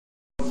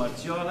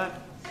informazione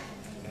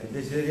e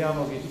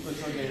desideriamo che tutto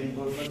ciò che è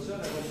informazione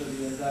possa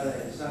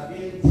diventare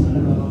sapienza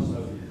nella nostra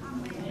vita.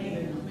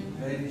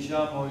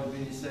 Benediciamo il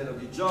ministero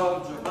di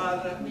Giorgio,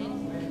 Padre,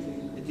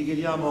 e ti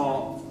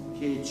chiediamo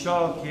che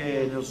ciò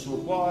che è nel suo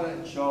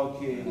cuore, ciò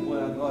che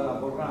vuole ancora,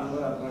 vorrà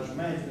ancora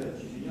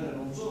trasmetterci, Signore,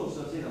 non solo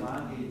stasera ma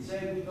anche in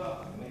seguito,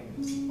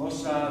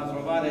 possa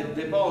trovare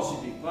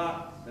depositi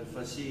qua per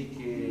far sì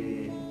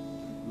che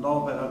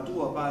l'opera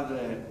tua,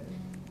 Padre,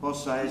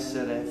 possa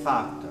essere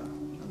fatta,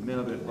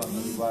 almeno per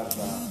quanto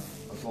riguarda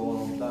la tua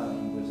volontà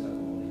in questa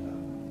comunità.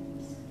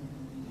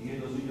 Ti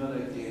chiedo,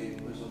 Signore, che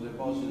questo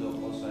deposito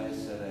possa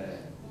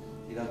essere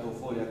tirato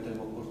fuori al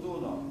tempo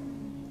opportuno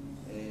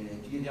e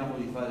ti chiediamo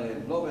di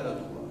fare l'opera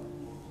tua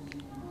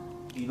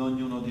in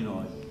ognuno di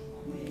noi,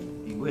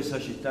 in questa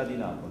città di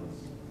Napoli,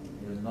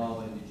 nel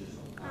nome di Gesù.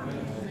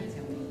 Amen.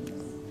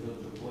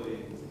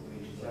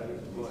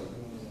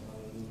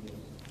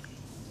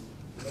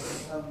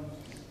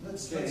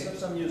 Let's have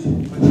some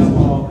music.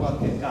 Facciamo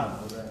qualche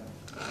canto, dai.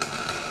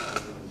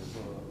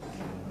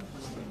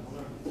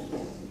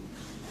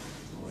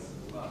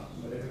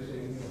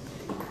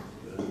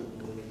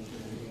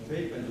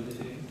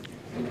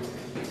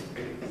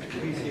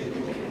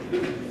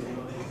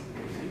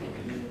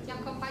 Ti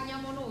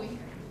accompagniamo noi?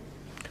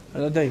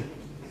 Allora dai.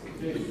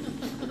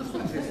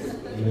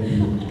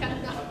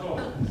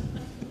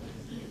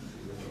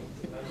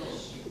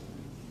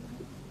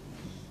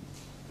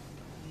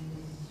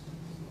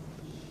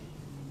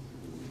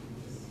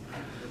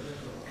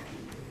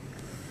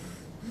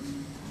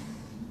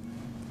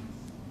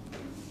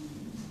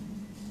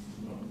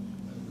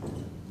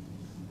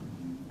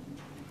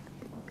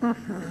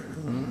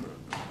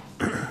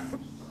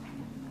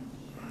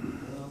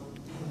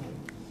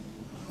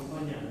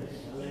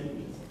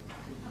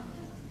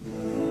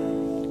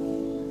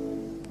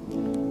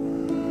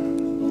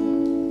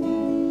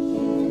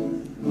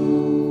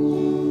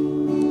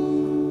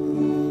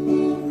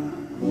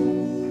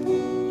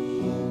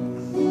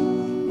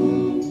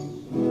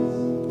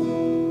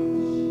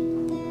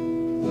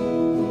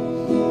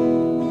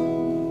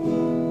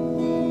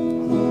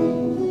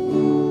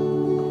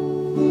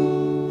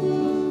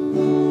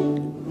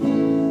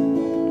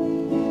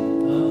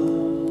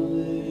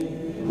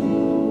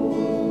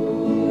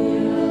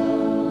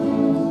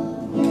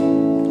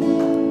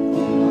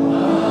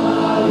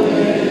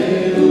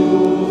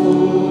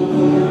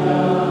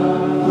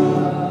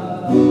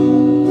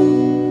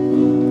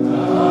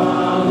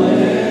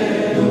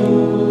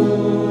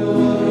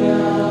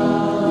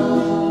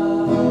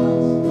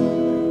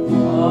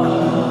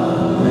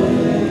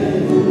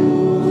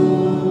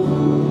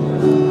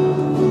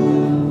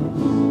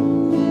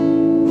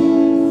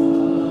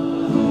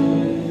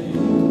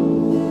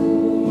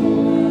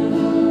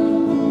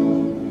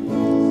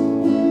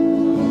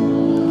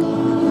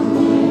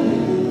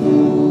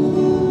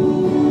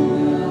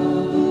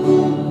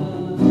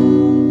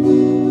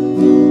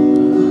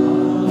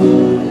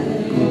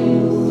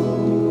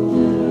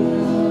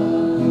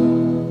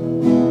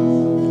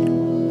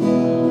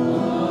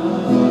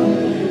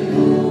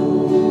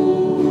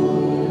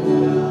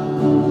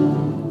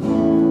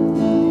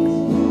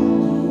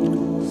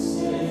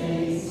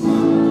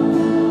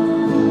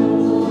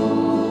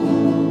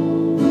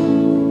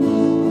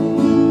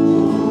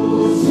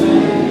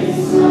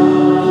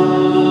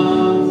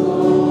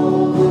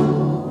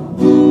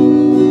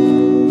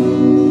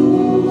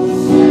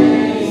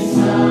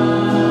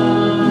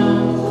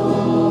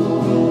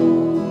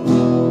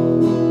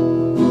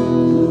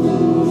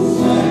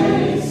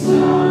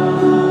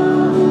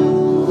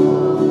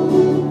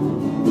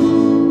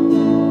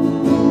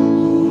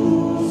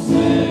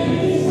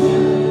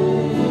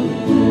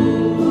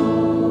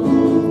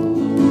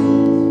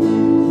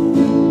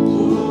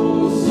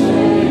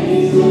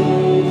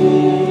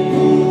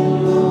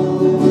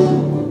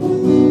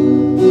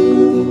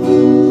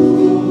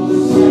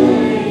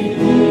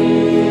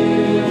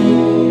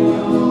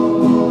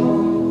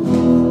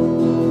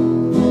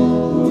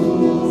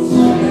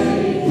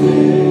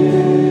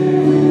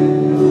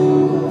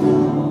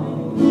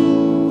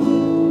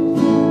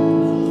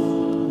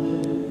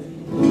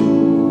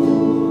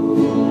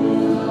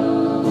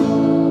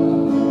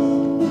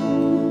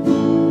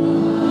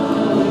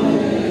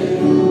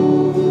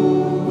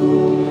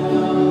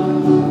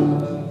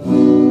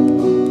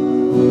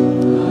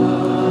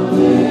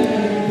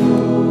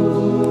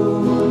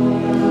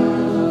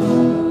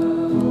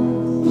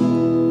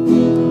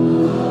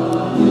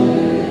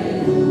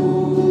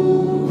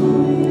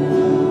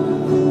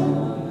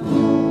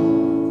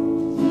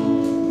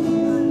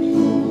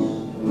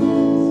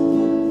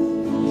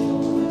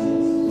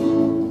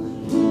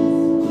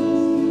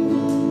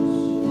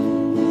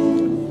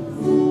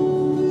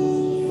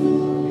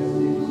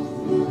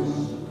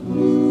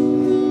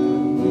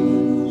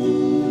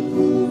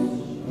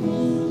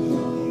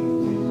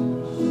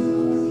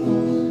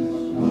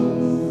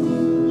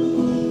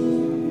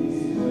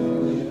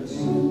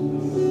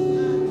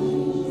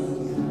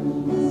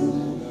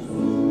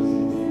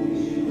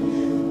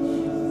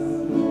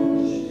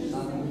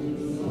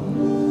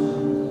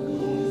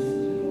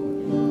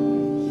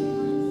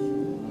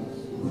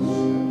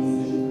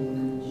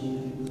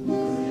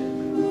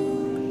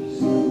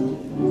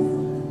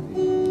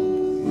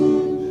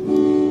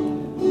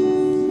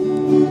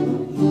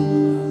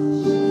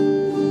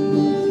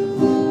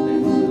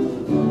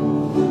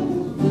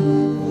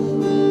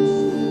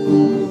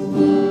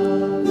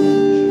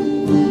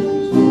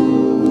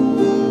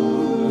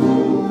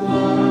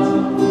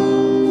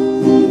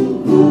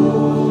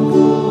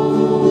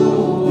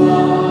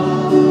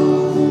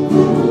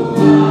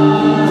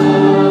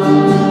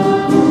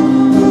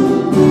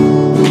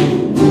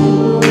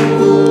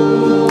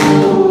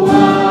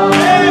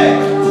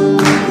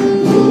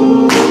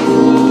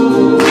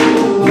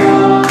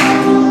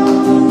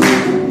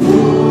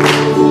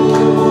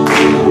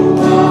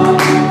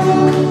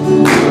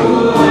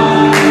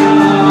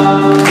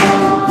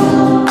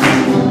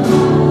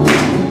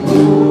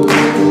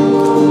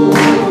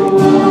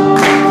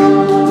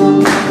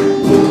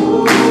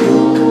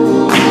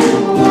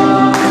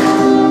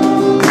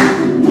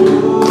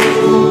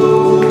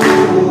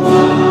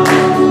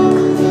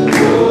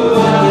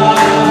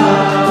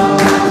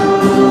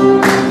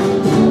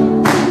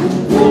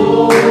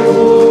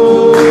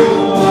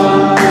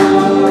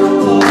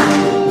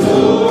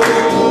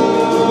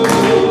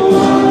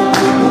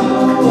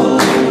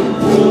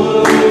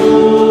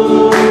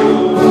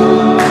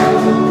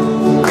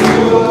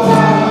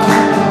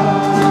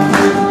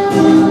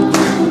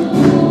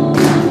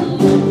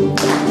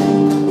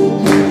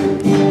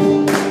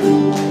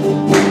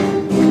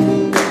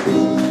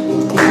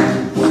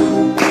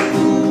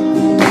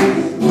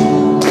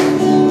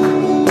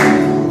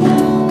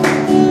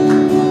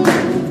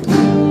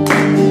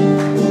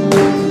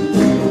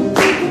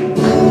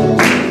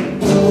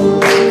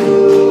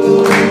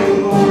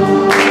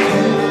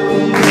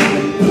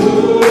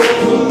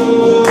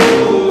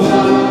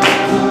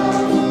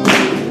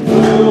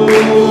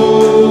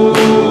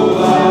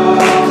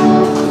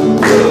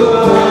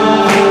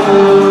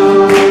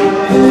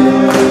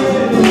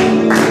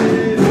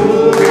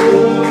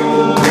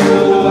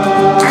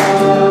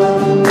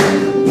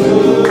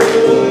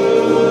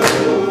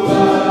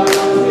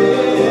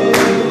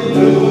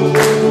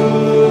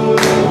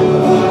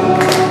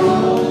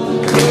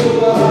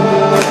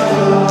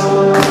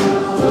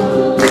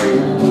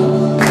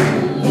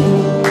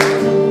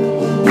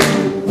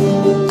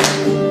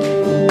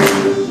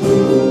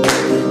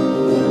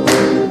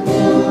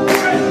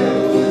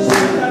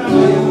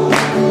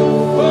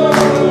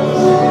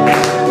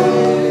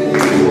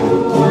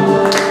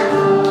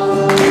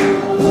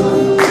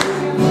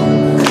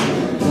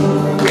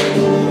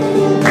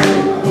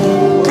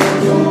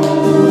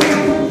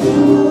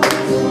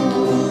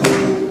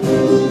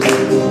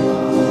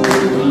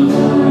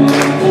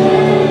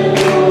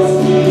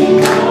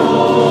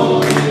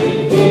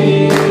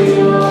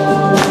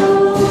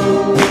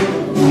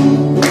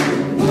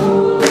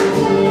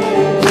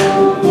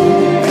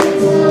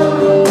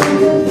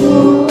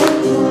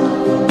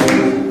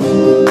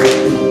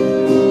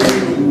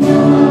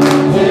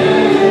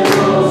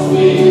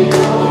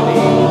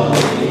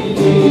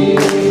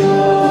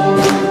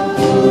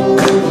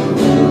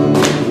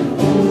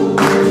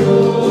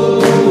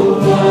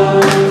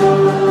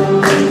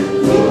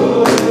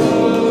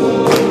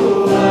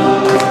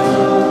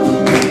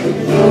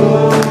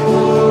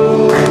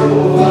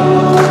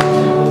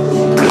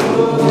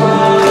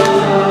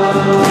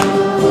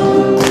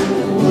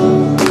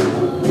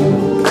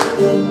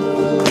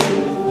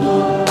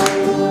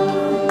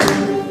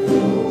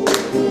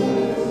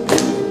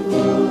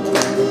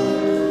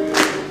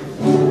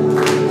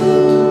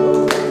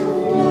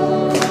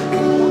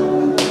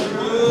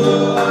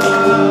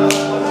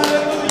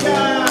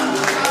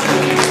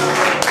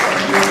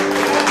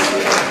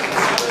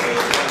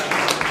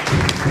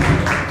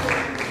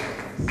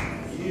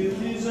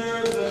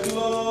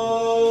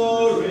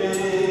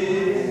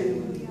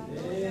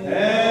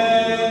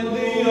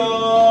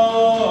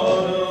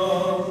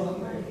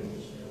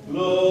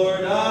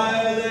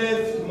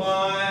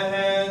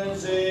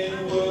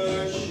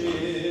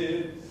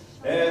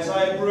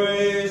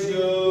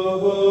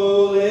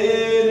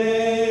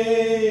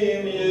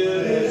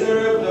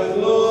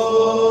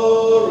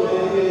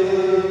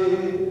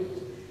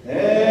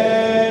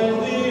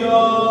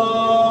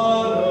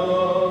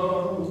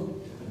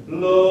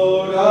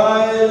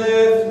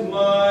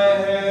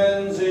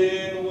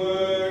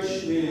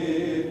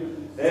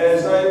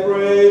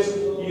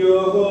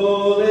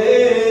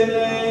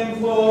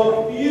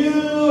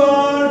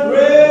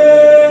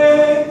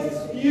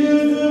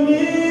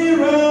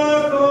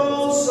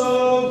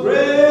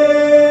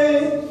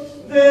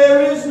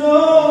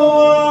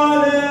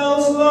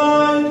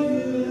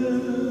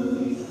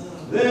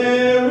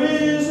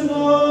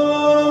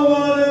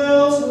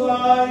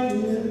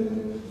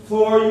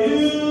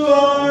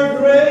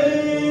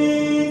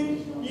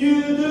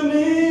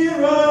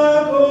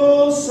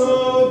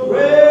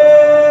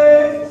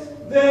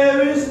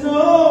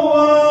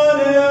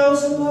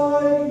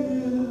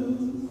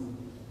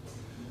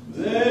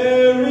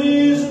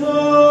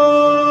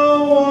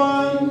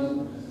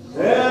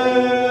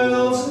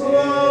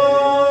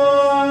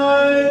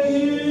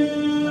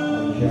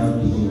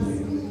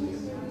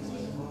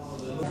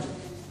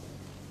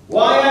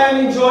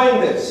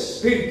 enjoying this?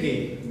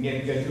 Perché mi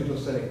è piaciuto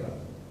stare qua?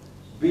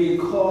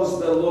 Because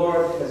the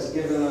Lord has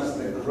given us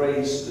the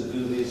grace to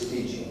do these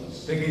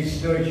teachings. Perché il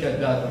Signore ci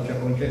ha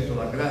concesso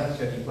la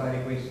grazia di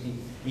fare questi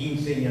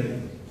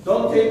insegnamenti.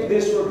 Don't take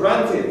this for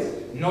granted.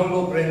 Non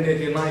lo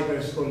prendete mai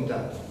per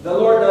scontato. The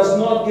Lord does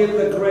not give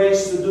the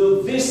grace to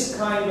do this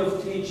kind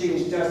of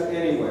teachings just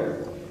anywhere.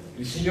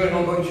 Il Signore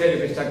non concede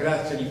questa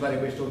grazia di fare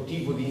questo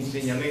tipo di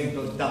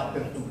insegnamento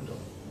dappertutto.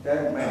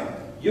 Okay?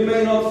 You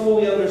may not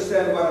fully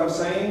understand what I'm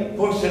saying,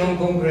 Forse non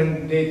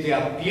comprendete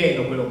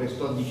appieno quello che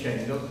sto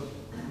dicendo,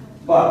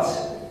 but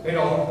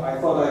però I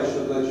thought I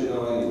should let you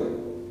know anyway.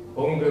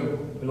 comunque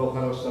lo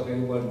farò sapere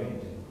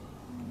ugualmente.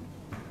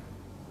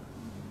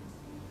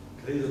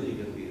 Credo di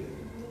capire.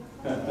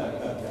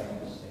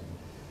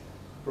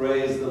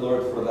 Praise the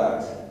Lord for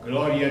that.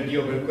 Gloria a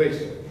Dio per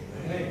questo.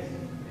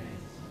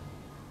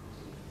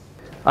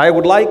 I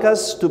would like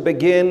us to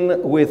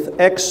begin with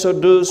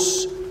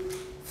Exodus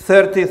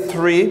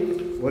 33.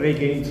 Vorrei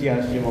che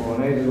iniziassimo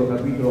con Esodo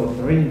capitolo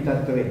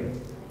 33.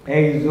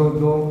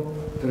 Esodo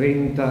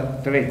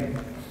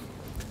 33.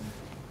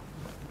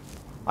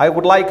 I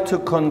would like to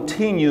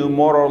continue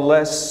more or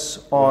less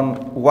on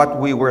what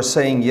we were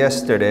saying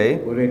yesterday.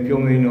 Vorrei più o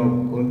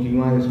meno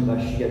continuare sulla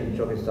scia di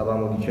ciò che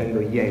stavamo dicendo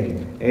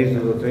ieri.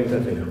 Esodo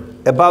 33.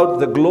 About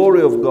the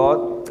glory of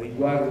God.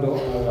 Riguardo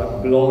alla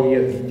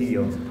gloria di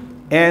Dio.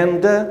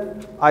 And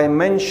I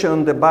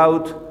mentioned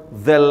about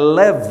the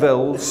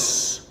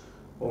levels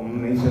Ho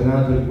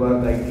menzionato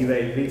riguardo ai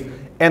livelli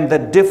and the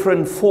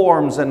different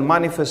forms and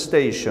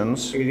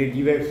manifestations e le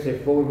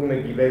diverse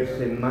forme,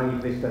 diverse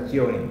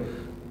manifestazioni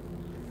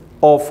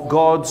of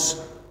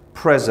God's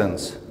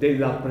presence.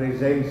 della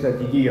presenza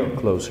di Dio.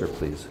 Closer,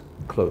 please.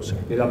 Closer.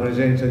 Della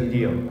presenza di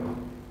Dio.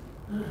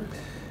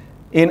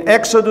 In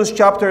Exodus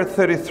chapter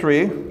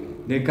 33,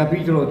 Nel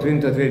capitolo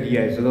 33 di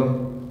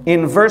Esodo,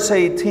 in verse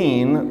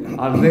 18,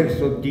 al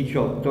verso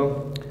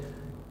 18,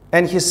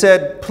 and he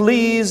said,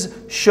 "Please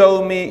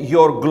show me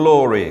your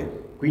glory."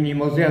 quindi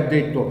Mosè ha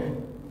detto: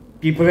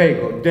 ti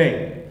prego,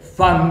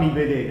 fammi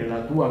vedere la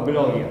tua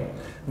gloria.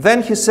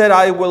 Then he said,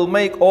 "I will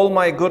make all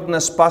my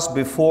goodness pass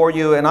before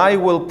you, and I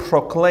will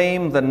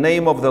proclaim the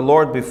name of the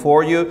Lord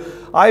before you.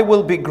 I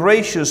will be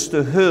gracious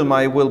to whom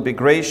I will be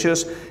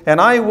gracious, and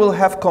I will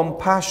have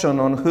compassion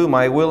on whom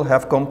I will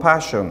have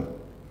compassion."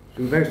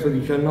 Sul verso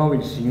 19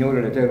 il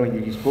Signore l'Eterno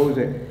gli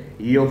rispose: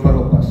 io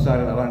farò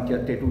passare davanti a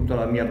te tutta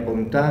la mia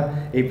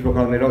bontà e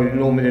proclamerò il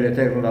nome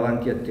dell'Eterno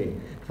davanti a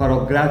te.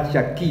 Farò grazia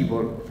a chi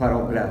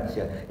farò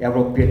grazia e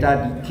avrò pietà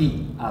di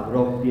chi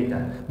avrò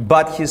pietà.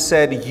 But he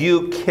said,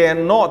 "You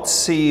cannot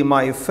see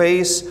my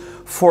face,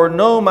 for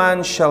no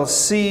man shall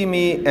see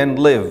me and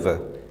live."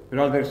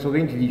 Però al verso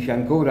 20 dice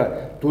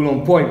ancora: tu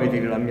non puoi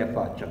vedere la mia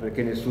faccia,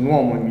 perché nessun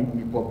uomo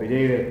mi può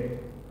vedere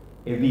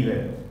e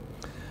vivere.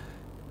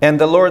 And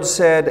the Lord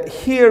said,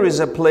 "Here is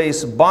a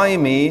place by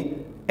me,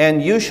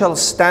 and you shall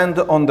stand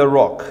on the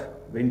rock."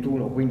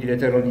 21. Quindi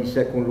l'Eterno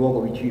disse: ecco un luogo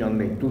vicino a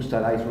me, tu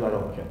starai sulla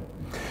roccia.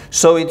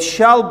 So it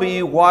shall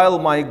be while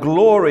my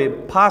glory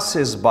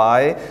passes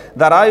by,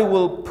 that I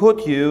will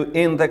put you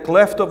in the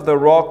cleft of the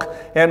rock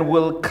and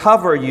will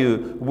cover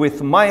you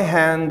with my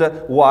hand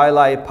while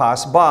I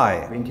pass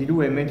by.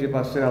 22. Mentre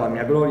passerà la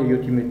mia gloria, io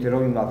ti metterò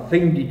in una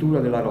fenditura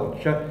della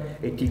roccia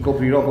e ti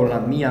coprirò con la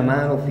mia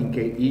mano finché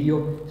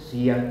io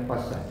sia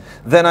passato.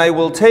 Then I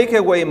will take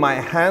away my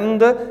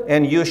hand,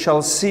 and you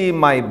shall see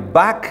my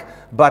back,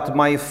 but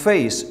my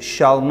face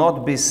shall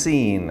not be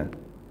seen.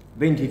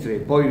 23.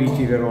 Poi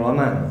ritirerò la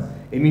mano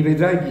e mi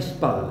vedrai di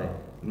spalle,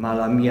 ma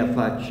la mia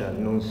faccia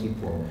non si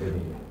può vedere.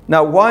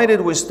 Now, why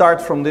did we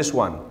start from this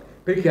one?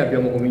 Perché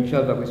abbiamo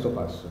cominciato da questo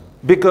passo?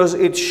 Because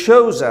it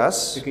shows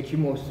us Perché ci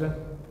mostra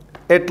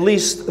at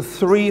least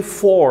three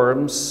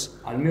forms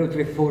almeno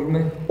tre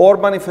forme or o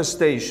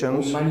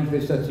manifestations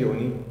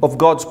manifestazioni of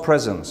God's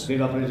presence.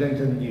 della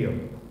presenza di Dio.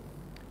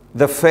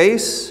 The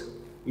face,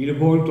 Il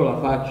volto, la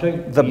faccia,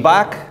 il the viso,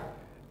 back,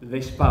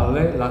 le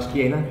spalle, la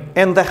schiena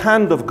and the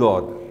hand of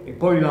God. e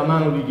poi la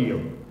mano di Dio.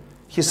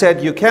 He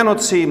said, "You cannot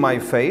see my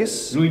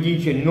face. Lui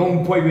dice: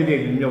 non puoi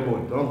vedere il mio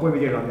volto, non puoi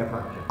vedere la mia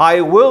faccia. I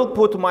will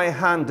put my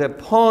hand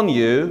upon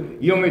you."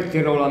 Io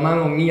metterò la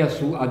mano mia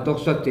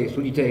addosso a te,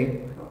 su di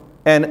te.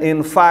 And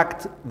in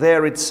fact,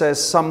 there it says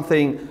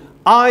something,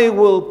 "I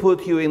will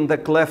put you in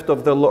the cleft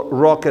of the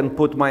rock and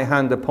put my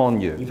hand upon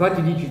you."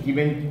 Infatti dice: ti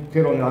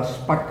metterò nella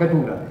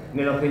spaccatura,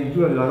 nella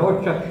fenditura della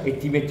roccia e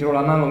ti metterò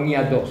la mano mia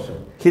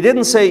addosso. He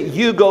didn't say,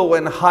 "You go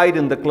and hide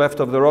in the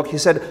cleft of the rock." He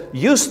said,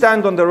 "You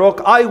stand on the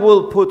rock, I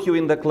will put you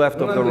in the cleft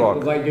Non of ha the detto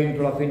rock." vai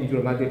dentro la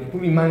fenditura, ma ha detto: tu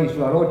rimani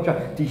sulla roccia,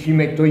 ti ci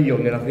metto io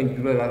nella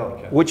fenditura della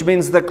roccia. Which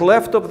means the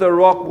cleft of the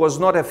rock was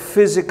not a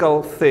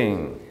physical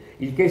thing.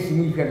 Il che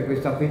significa che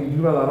questa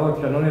fenditura della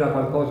roccia non era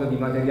qualcosa di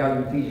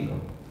materiale, di fisico.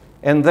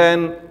 And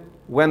then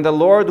when the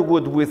Lord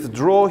would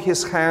withdraw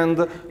his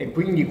hand, E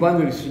quindi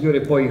quando il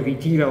Signore poi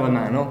ritira la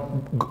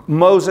mano,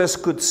 Moses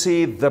could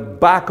see the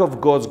back of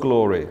God's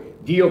glory.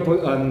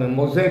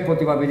 Mosè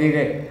poteva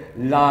vedere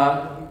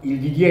il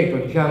di dietro,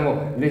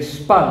 diciamo, le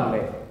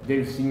spalle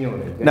del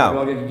Signore, della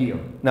gloria di Dio.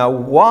 Now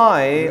Il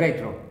why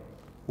retro.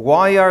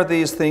 Why are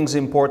these things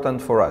important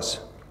for us?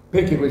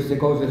 Perché queste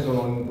cose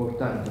sono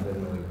importanti per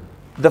noi?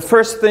 The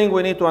first thing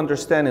we need to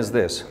understand is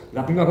this.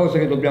 La prima cosa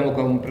che dobbiamo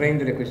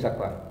comprendere è questa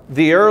qua.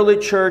 The early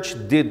church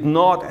did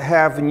not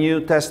have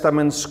New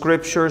Testament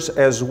scriptures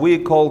as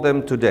we call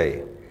them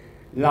today.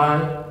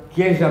 La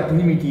Chiesa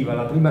primitiva,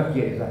 la prima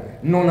Chiesa,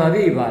 non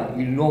aveva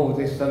il Nuovo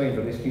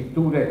Testamento, le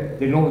scritture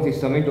del Nuovo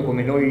Testamento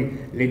come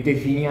noi le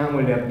definiamo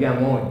e le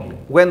abbiamo oggi.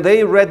 When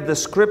they read the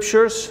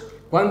scriptures,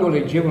 Quando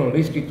leggevano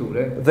le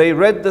scritture, they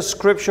read the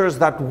scriptures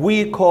that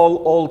we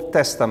call Old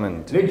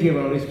Testament.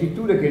 leggevano le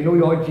scritture che noi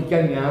oggi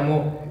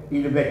chiamiamo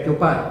il Vecchio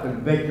Patto, il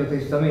Vecchio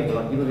Testamento,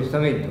 l'Antico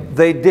Testamento.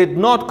 They did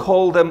not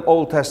call them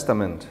Old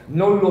Testament.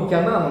 Non lo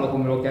chiamavano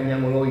come lo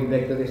chiamiamo noi il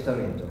Vecchio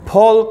Testamento.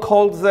 Paul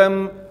called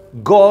them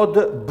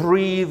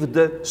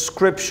God-breathed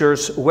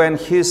scriptures when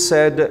he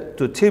said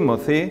to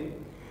Timothy,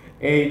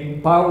 E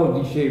Paolo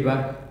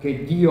diceva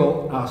che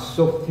Dio ha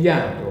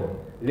soffiato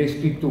le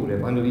scritture,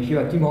 quando diceva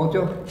a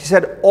Timoteo he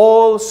said,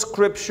 all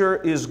scripture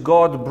is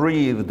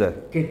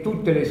God-breathed. che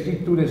tutte le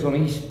scritture sono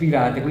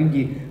ispirate,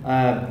 quindi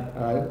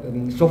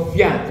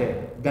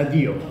soffiate da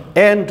Dio,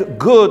 And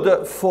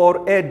good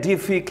for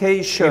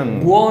edification,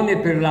 buone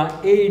per la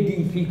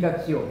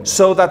edificazione,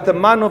 so that the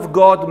man of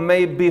God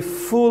may be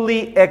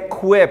fully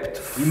equipped.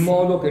 in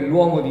modo che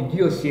l'uomo di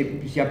Dio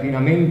sia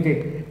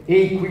pienamente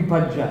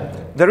equipaggiato.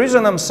 The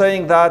reason I'm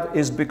saying that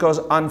is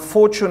because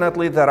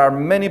unfortunately there are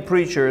many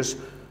preachers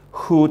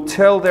who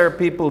tell their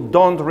people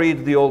don't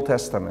read the Old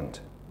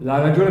Testament. La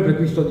ragione per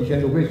cui sto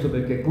dicendo questo è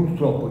perché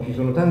purtroppo ci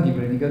sono tanti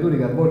predicatori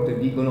che a volte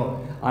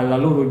dicono alla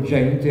loro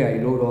gente, ai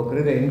loro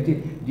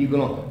credenti,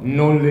 dicono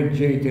non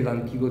leggete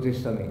l'Antico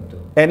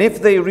Testamento. And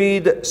if they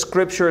read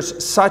scriptures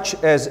such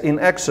as in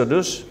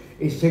Exodus,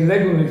 E se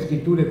leggono le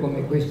scritture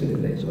come queste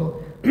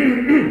dell'Esodo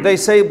they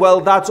say,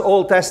 well, that's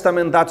Old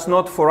Testament, that's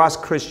not for us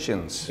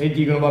Christians. e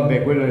dicono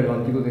vabbè, quello è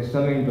l'Antico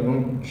Testamento,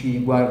 non ci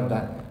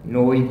riguarda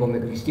noi come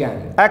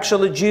cristiani.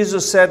 Actually,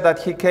 Jesus said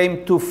that he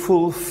came to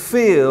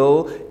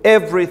fulfill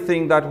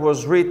everything that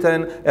was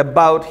written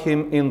about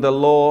him in the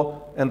law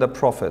and the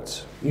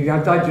prophets. In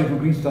realtà Gesù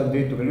Cristo ha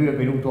detto che lui è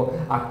venuto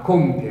a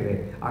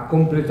compiere, a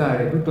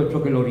completare tutto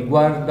ciò che lo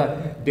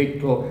riguarda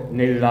detto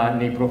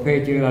nei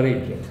profeti e nella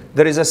legge.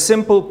 There is a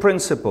simple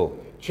principle.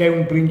 C'è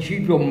un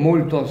principio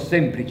molto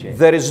semplice.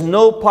 There is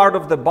no part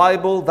of the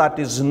Bible that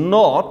is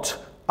not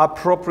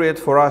appropriate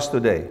for us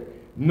today.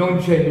 Non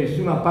c'è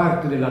nessuna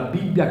parte della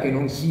Bibbia che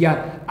non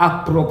sia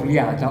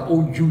appropriata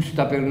o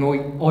giusta per noi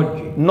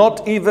oggi.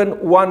 Not even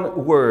one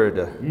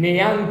word.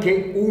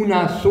 Neanche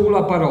una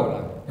sola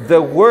parola. The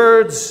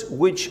words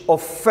which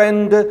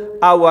offend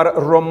our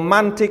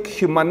romantic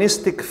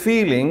humanistic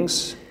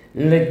feelings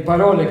Le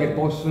parole che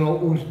possono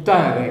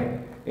urtare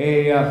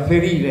e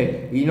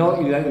ferire i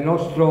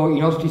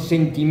nostri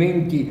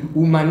sentimenti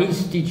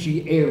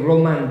umanistici e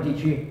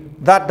romantici,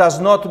 that does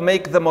not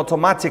make them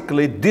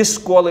automatically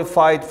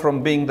disqualified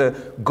from being the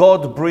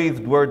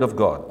God-breathed Word of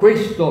God.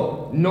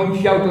 questo non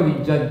ci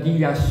autorizza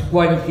a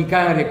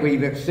squalificare quei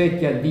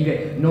versetti, a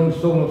dire non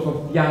sono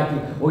soffiati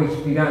o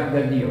ispirati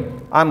da Dio.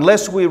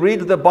 Unless we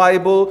read the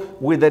Bible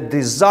with a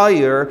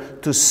desire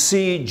to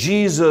see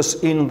Jesus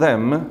in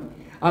them,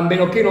 A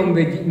meno che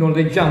non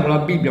leggiamo la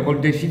Bibbia col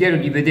desiderio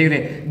di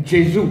vedere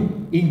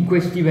Gesù in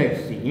questi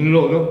versi, in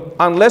loro,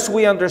 unless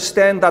we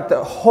understand that the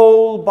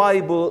whole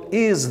Bible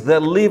is the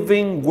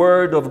living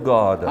Word of a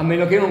God,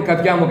 meno che non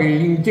capiamo che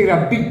l'intera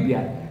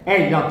Bibbia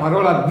è la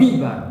parola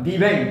viva,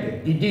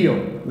 vivente di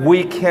Dio,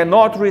 we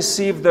cannot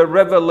receive the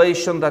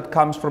revelation that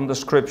comes from the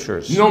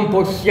Scriptures. non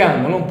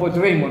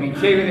potremo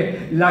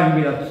ricevere la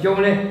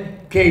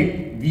rivelazione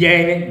che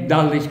viene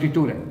dalle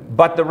Scritture.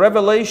 But the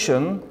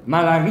revelation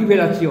Ma la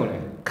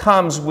rivelazione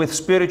comes with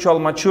spiritual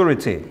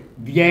maturity.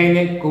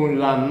 viene con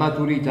la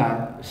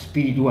maturità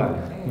spirituale.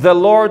 The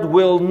Lord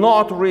will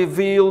not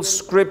reveal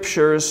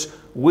scriptures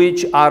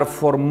which are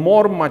for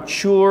more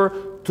mature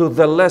to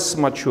the less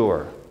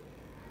mature.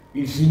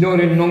 Il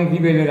Signore non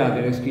rivelerà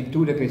delle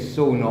scritture che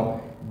sono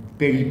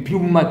per i più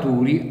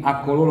maturi a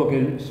coloro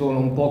che sono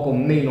un poco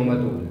meno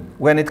maturi.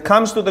 When it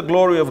comes to the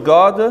glory of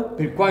God,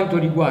 Per quanto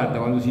riguarda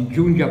quando si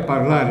giunge a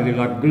parlare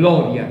della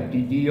gloria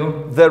di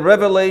Dio, the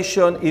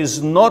revelation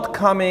is not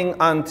coming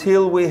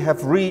until we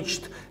have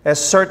reached a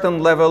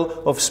certain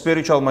level of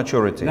spiritual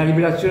maturity. la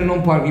rivelazione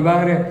non può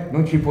arrivare,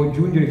 non ci può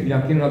giungere fino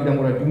a che non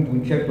abbiamo raggiunto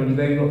un certo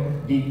livello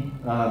di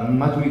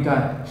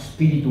maturità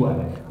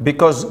spirituale.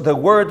 Because the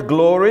word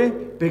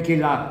glory Perché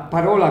la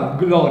parola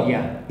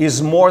gloria is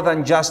more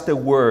than just a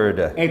word.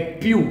 è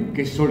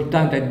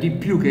di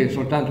più che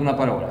soltanto una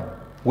parola.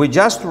 We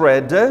just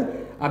read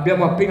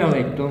Abbiamo appena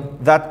letto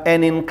that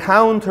an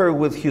encounter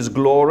with His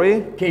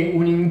glory che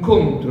un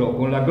incontro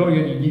con la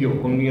gloria di Dio,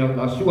 con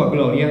la sua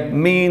gloria,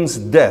 means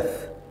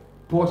death.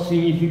 può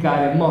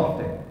significare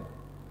morte.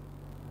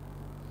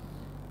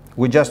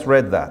 We just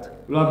read that.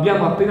 Lo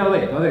abbiamo appena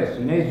letto adesso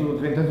in Esodo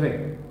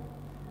 33.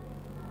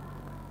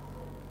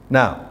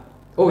 Now,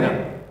 Ora,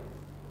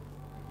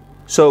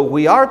 so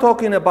we are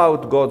talking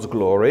about God's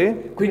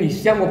glory, quindi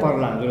stiamo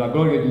parlando della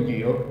gloria di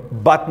Dio,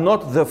 but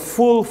not the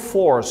full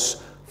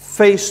force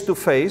face to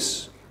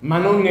face, ma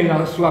non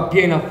nella sua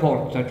piena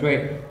forza,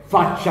 cioè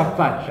faccia a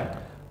faccia,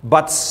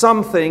 but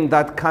something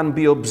that can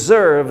be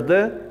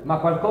observed ma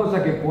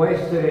qualcosa che può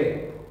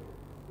essere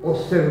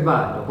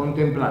osservato,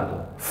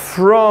 contemplato,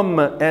 from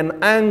an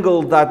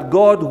angle that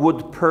God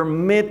would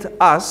permit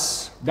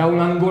us, da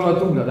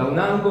un'angolatura, da un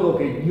angolo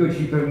che Dio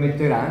ci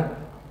permetterà,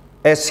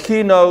 as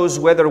He knows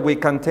whether we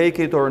can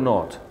take it or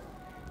not.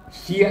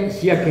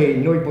 sia che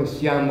noi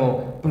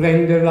possiamo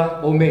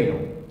prenderla o meno.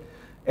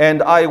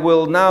 And I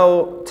will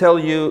now tell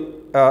you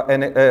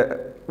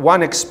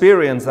one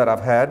experience that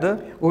I've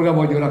had. Ora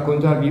voglio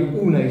raccontarvi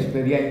una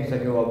esperienza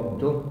che ho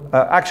avuto.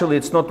 Actually,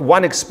 it's not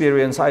one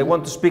experience. I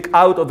want to speak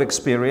out of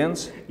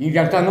experience. In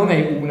realtà non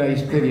è una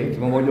esperienza,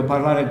 ma voglio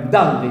parlare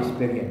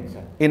dall'esperienza.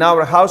 In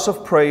our house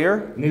of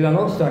prayer, Nella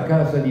nostra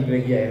casa di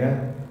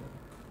preghiera,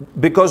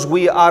 because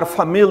we are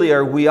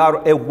familiar, we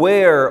are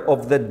aware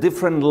of the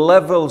different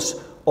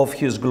levels of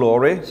His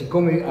glory.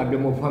 siccome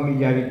abbiamo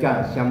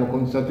familiarità, siamo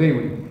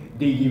consapevoli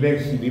dei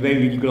diversi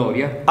livelli di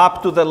gloria,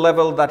 Up to the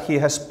level that He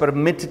has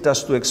permitted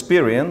us to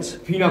experience.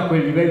 fino a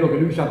quel livello che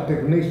Lui ci ha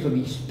permesso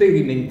di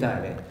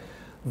sperimentare.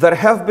 There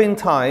have been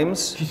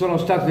times Ci sono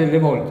state delle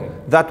volte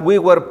that we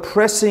were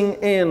pressing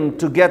in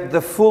to get the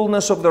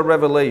fullness of the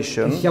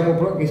revelation,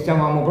 che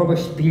stavamo proprio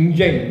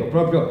spingendo,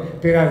 proprio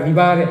per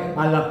arrivare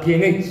alla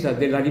pienezza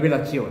della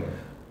rivelazione.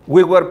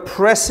 we were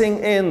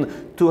pressing in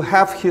to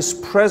have His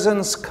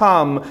presence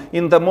come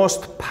in the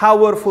most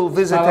powerful Stavamo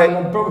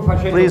visitation. proprio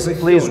facendo Please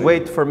pressione.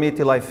 wait for me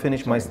till I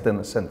finish my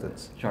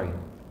sentence. Cioè,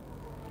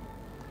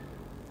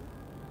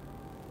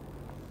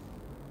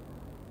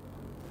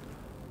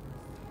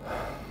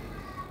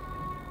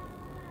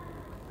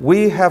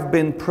 We have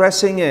been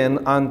pressing in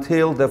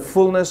until the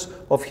fullness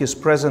of His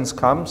presence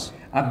comes.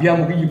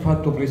 abbiamo quindi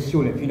fatto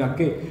pressione fino a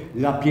che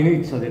la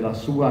pienezza della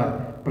sua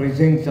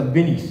presenza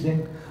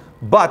venisse,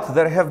 But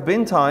there have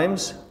been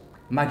times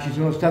ma ci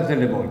sono state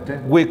delle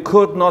volte we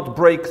could not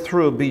break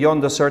through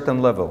beyond a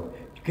certain level.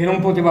 che non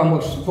potevamo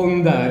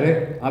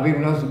sfondare, avere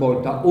una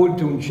svolta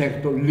oltre un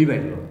certo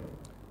livello.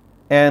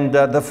 And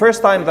the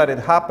first time that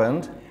it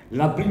happened,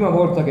 La prima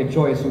volta che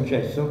ciò è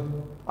successo,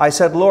 I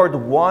said, Lord,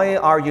 why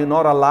are you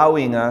not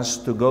allowing us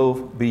to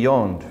go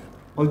beyond?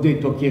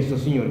 ho chiesto,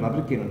 Signore, ma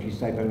perché non ci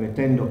stai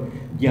permettendo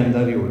di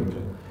andare oltre?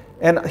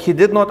 And He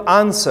did not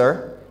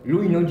answer,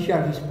 Lui non ci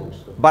ha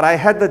risposto, but I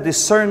had the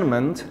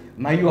discernment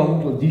ma io ho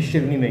avuto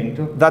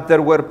discernimento that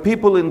there were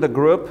people in the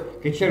group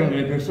che c'erano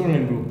delle persone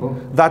nel gruppo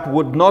that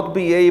would not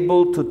be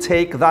able to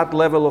take that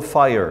level of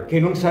fire. che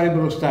non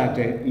sarebbero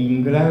state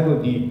in grado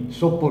di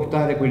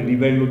sopportare quel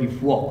livello di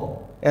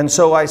fuoco. And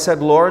so I said,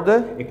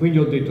 Lord, E quindi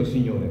ho detto,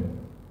 Signore,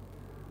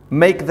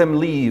 make them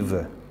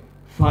leave,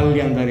 falli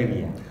andare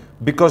via,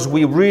 because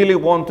we really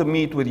want to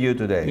meet with you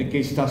today.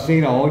 perché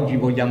stasera, oggi,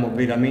 vogliamo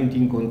veramente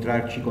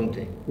incontrarci con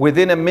te.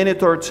 Within a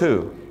minute or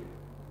two,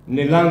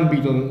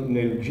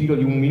 Nel giro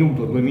di 1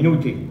 minuto, 2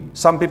 minuti,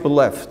 some people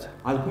left.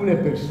 alcune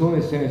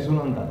persone se ne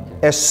sono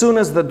andate. As soon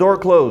as the door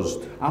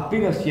closed,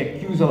 Appena si è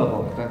chiusa la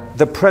porta,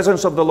 the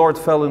presence of the Lord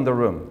fell in the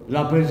room.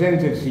 la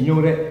presenza del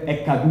Signore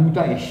è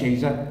caduta e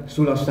scesa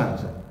sulla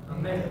stanza.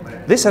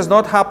 This has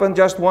not happened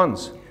just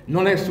once.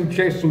 Non è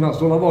successo una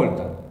sola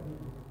volta.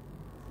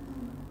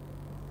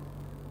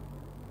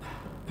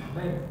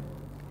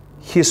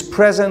 His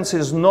presence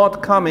is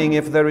not coming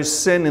if there is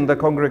sin in the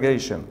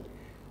congregation.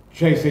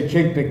 Cioè, se c'è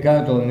il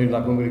peccato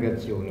nella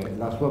congregazione,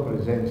 la sua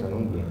presenza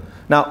non viene.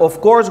 Now, of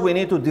course, we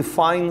need to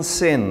define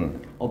sin,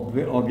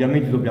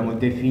 Ovviamente dobbiamo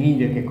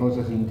definire che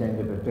cosa si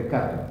intende per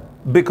peccato,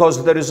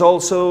 because there is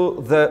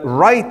also the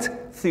right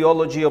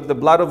theology of the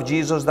blood of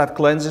Jesus that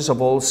cleanses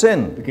of all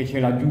sin. perché c'è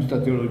la giusta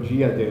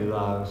teologia del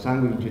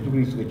sangue di Gesù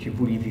Cristo che ci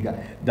purifica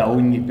da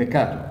ogni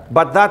peccato.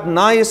 But that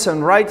nice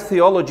and right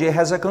theology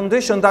has a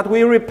condition that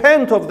we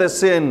repent of the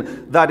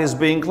sin that is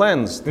being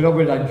cleansed. Però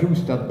quella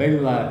giusta,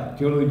 bella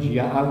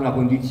teologia ha una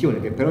condizione,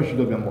 che però ci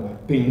dobbiamo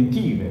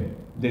pentire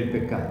del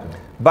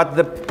peccato. But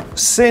the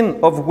sin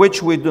of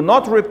which we do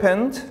not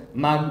repent,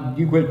 Ma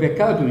di quel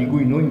peccato di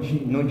cui non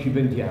ci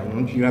pentiamo,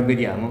 non ci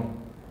ravvediamo,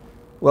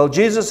 well,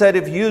 Jesus said,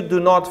 if you do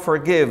not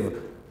forgive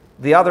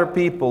the other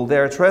people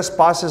their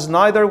trespasses,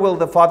 neither will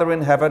the Father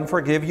in heaven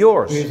forgive per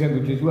yours.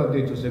 esempio Gesù ha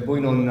detto, se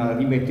voi non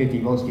rimettete i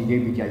vostri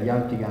debiti agli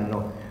altri che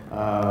hanno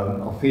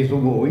offeso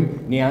voi,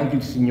 neanche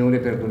il Signore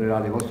perdonerà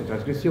le vostre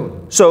trasgressioni.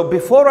 So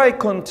before I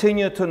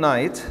continue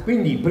tonight,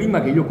 Quindi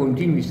prima che io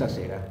continui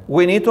stasera,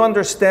 we need to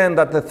understand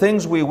that the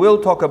things we will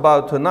talk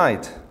about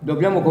tonight,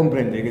 dobbiamo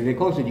comprendere che le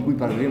cose di cui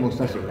parleremo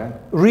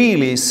stasera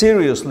really,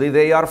 seriously,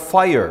 they are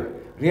fire.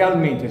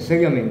 realmente,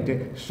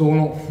 seriamente,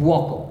 sono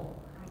fuoco.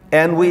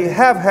 And we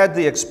have had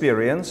the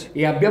experience,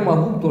 E abbiamo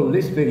avuto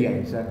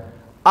l'esperienza,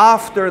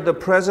 after the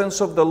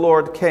presence of the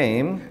Lord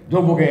came,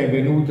 dopo che è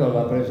venuta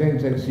la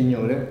presenza del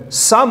Signore,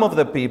 some of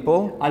the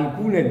people,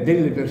 alcune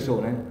delle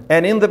persone,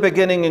 and in the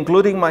beginning,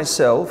 including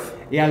myself,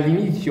 e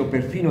all'inizio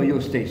perfino io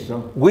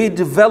stesso, we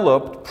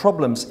developed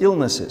problems,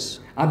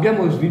 illnesses.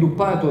 abbiamo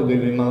sviluppato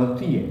delle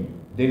malattie,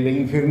 delle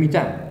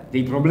infermità,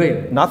 dei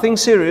problemi, Nothing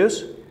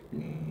serious,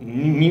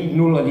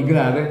 nulla di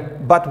grave,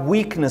 but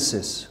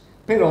weaknesses.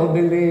 però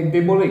delle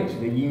debolezze,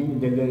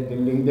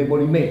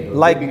 dell'indebolimento,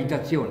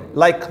 debilitazione.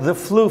 Like the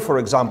flu, for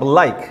example,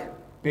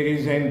 Per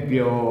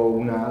esempio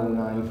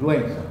una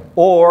influenza,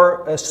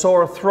 or a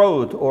sore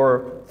throat,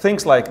 or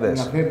things like una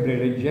this. febbre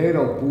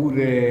leggera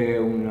oppure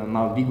un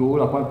mal di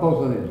gola,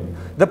 qualcosa del genere.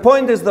 The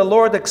point is, the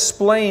Lord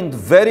explained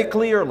very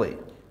clearly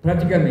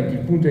Praticamente il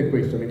punto è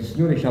questo, che il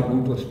Signore ci ha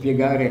voluto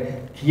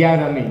spiegare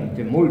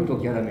chiaramente, molto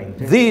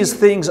chiaramente, these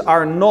things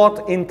are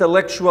not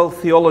intellectual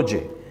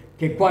theology.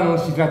 che qua non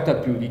si tratta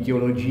più di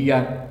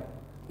teologia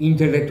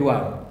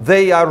intellettuale.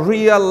 They are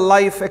real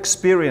life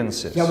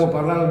experiences. Stiamo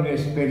parlando di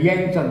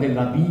un'esperienza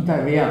della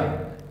vita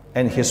reale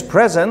And His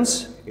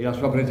presence e la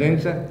sua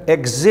presenza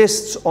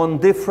exists on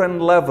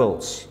different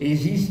levels.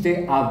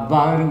 esiste a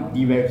vari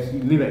diversi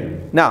livelli.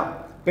 Now,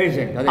 Per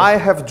esempio, I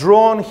adesso have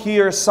drawn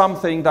here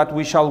something that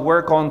we shall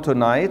work on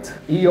tonight.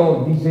 io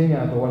ho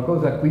disegnato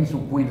qualcosa qui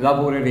su cui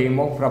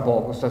lavoreremo fra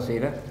poco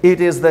stasera. It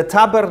is the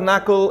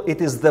tabernacle,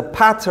 it is the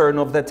pattern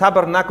of the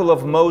tabernacle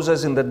of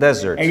Moses in the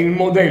desert. È il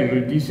modello,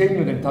 il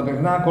disegno del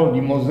tabernacolo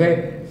di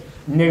Mosè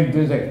nel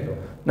deserto.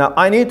 Now,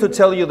 I need to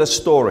tell you the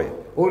story.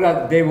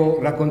 Ora devo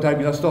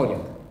raccontarvi la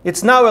storia.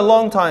 It's now a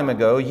long time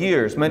ago,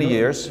 years, many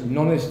years,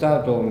 Non è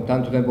stato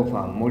tanto tempo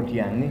fa, molti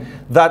anni,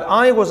 that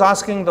I was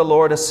asking the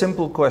Lord a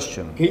simple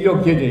question. che io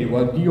chiedevo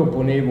a Dio,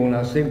 ponevo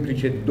una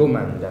semplice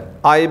domanda.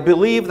 I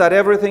believe that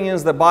everything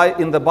in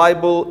the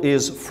Bible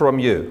is from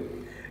you.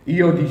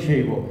 Io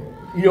dicevo,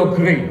 io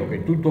credo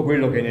che tutto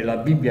quello che nella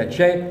Bibbia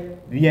c'è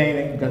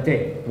viene da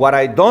te. What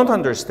I don't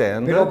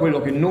understand Però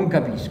quello che non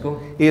capisco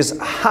is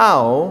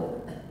how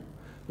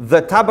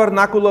the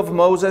tabernacle of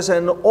Moses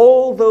and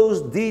all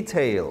those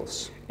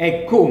details,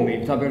 è come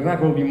il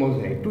tabernacolo di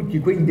Mosè, tutti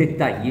quei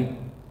dettagli,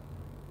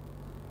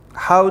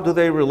 how do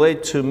they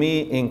relate to me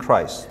in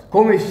Christ?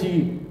 come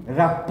si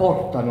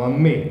rapportano a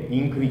me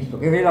in Cristo,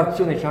 che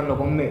relazione hanno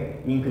con me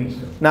in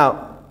Cristo. Now,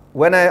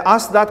 when I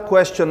asked that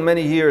question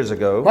many years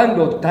ago,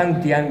 Quando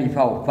tanti anni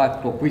fa ho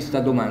fatto questa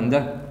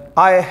domanda,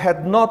 I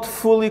had not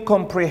fully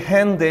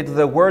comprehended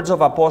the words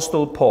of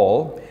Apostle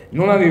Paul,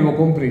 non avevo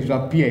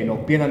compreso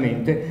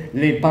pienamente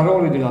le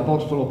parole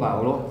dell'Apostolo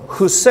Paolo,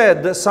 who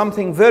said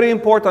something very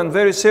important,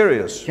 very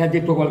serious. che ha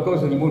detto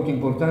qualcosa di molto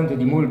importante,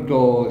 di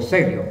molto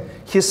serio.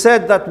 He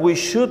said that we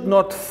should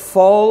not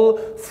fall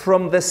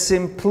from the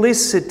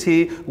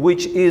simplicity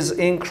which is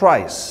in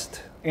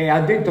Christ. E ha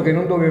detto che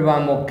non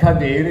dovevamo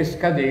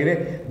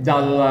scadere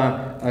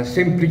dalla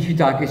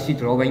semplicità che si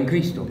trova in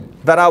Cristo,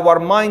 That our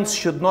minds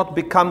should not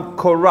become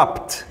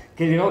corrupt.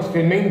 che le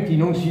nostre menti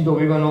non si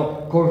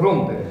dovevano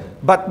corrompere.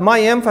 But my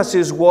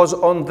emphasis was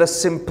on the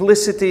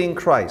simplicity in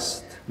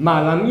Christ.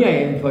 Ma la mia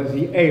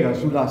enfasi era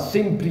sulla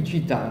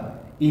semplicità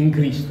in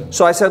Cristo.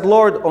 So I said,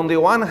 Lord, on the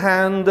one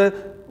hand,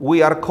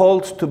 we are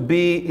called to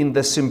be in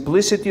the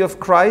simplicity of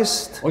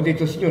Christ. Ho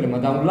detto, Signore, ma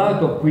da un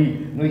lato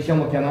qui noi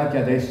siamo chiamati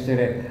a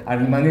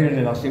rimanere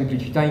nella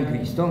semplicità in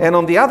Cristo, And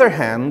on the other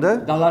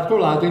hand, dall'altro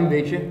lato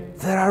invece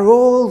there are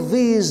all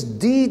these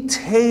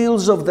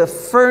details of the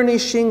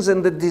furnishings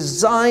and the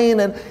design,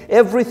 and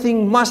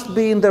everything must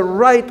be in the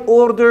right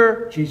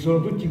order. ci sono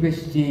tutti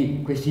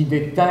questi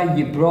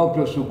dettagli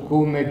proprio su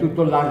come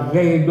tutto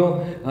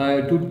l'arredo,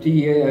 tutti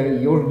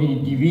gli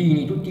ordini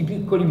divini, tutti i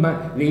piccoli,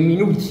 ma le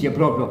minuzie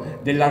proprio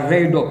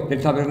dell'arredo del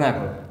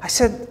tabernacolo. I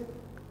said,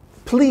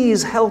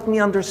 please help me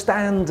Ti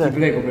understand.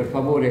 prego, per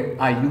favore,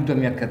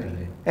 aiutami a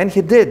capire. And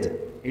he did.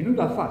 E lui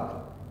l'ha fatto.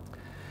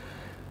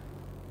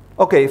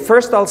 Okay,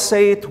 first I'll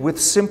say it with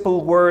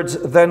simple words,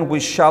 then we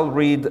shall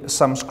read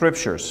some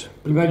scriptures.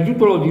 Prima di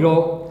tutto lo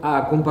dirò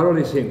con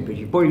parole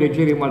semplici, poi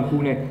leggeremo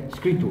alcune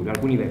scritture,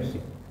 alcuni versi.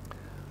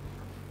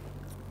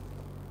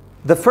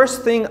 The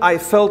first thing I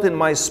felt in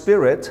my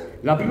spirit,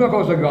 La prima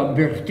cosa che ho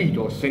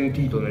avvertito, ho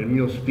sentito nel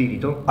mio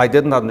spirito, I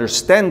didn't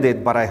understand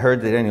it, but I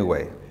heard it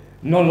anyway,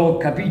 non l'ho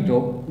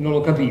capivo,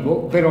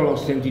 però l'ho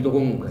sentito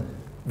comunque.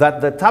 that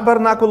the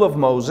tabernacle of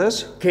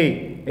Moses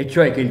E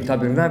cioè che il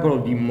tabernacolo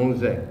di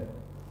Mosè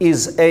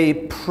is a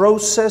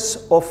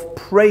process of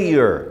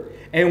prayer.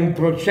 è un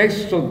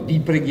processo di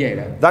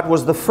preghiera. That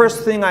was the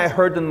first thing I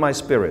heard in my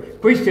spirit.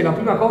 Questa è la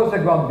prima cosa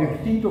che ho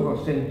avvertito, che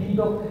ho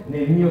sentito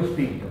nel mio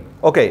spirito.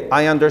 Okay,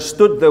 I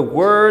understood the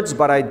words,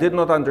 but I did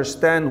not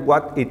understand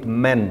what it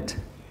meant.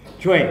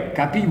 Cioè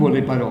capivo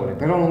le parole,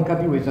 però non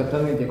capivo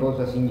esattamente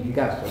cosa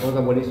significassero, cosa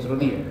volessero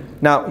dire.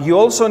 Now, you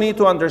also need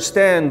to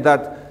understand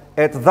that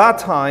at that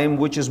time,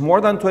 which is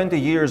more than 20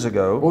 years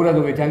ago, Ora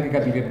dovete anche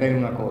capire bene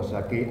una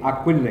cosa, che a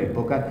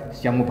quell'epoca,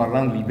 stiamo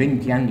parlando di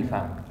 20 anni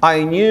fa,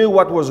 I knew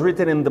what was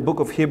written in the book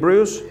of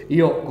Hebrews,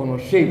 io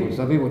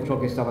sapevo ciò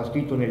che stava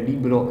scritto nel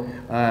libro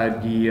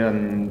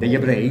degli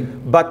Ebrei,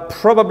 but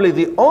probably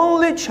the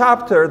only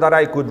chapter that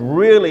I could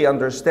really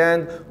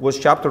understand was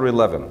chapter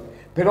 11.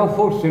 però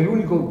forse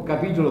l'unico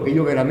capitolo che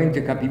io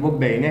veramente capivo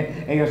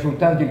bene era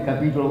soltanto il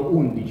capitolo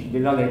 11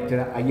 della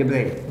lettera agli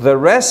Ebrei. The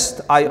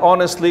rest, I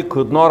honestly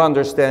could not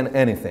understand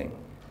anything.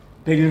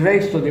 Per il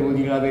resto, devo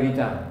dire la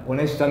verità,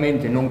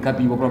 onestamente non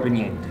capivo proprio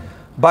niente.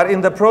 But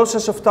in the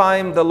process of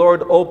time, the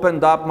Lord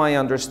opened up my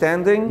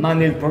understanding. Ma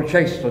nel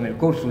processo, nel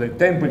corso del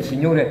tempo, il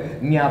Signore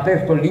mi ha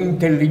aperto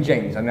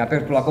l'intelligenza, mi ha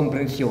aperto la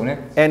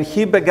comprensione. And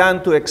He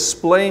began to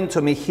explain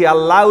to me, He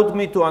allowed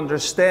me to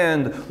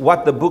understand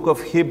what the book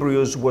of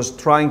Hebrews was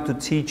trying to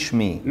teach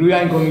me. Lui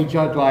ha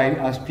incominciato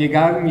a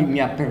spiegarmi, mi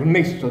ha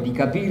permesso di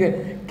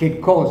capire che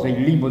cosa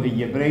il libro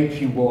degli Ebrei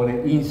ci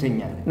vuole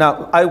insegnare.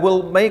 Now, I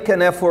will make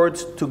an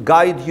effort to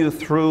guide you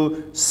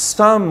through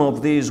some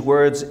of these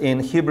words in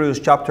Hebrews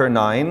chapter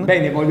 9.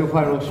 Bene, voglio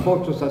fare lo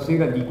sforzo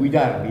stasera di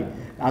guidarvi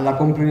alla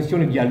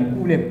comprensione di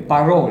alcune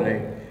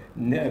parole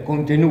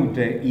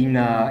contenute in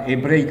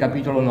Ebrei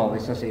capitolo 9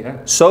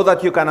 stasera, so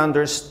that you can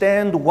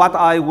understand what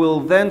I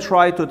will then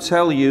try to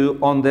tell you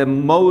on the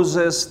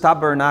Moses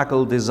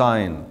tabernacle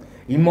design.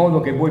 in modo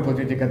che voi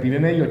potete capire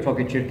meglio ciò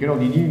che cercherò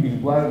di dirvi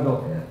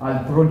riguardo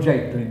al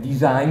progetto, il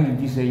design, il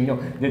disegno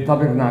del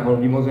tabernacolo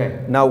di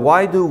Mosè. Now,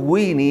 why do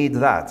we need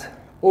that?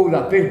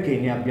 Ora, perché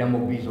ne abbiamo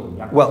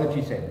bisogno? A cosa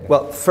ci serve?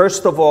 Well,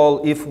 first of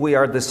all, if we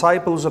are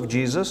disciples of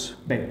Jesus,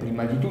 Beh,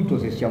 prima di tutto,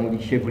 se siamo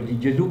discepoli di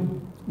Gesù,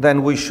 then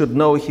we should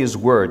know His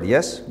word,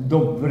 yes?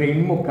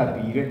 dovremmo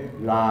capire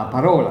la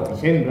parola, mi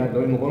sembra,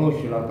 dovremmo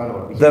conoscere la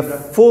parola, mi The sembra?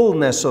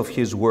 fullness of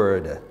His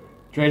word.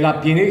 Cioè la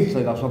pienezza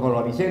della sua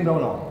parola, vi sembra o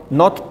no?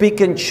 Not pick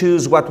and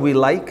choose what we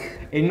like,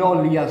 E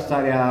non lì a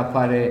stare a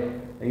fare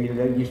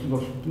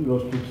lo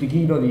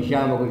stuzzichino,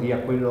 diciamo così, a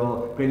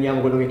quello,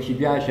 prendiamo quello che ci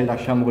piace e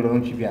lasciamo quello che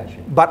non ci piace.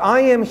 but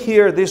I am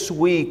here this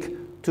week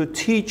to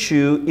teach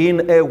you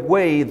in a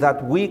way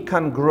that we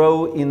can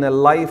grow in a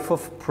life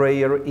of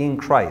prayer in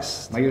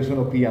Christ. Ma io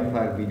sono qui a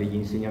farvi degli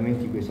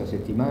insegnamenti questa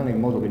settimana in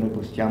modo che noi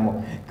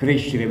possiamo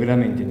crescere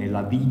veramente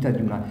nella vita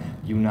di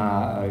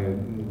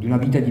una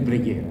vita di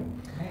preghiera.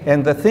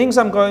 And the things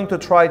I'm going to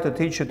try to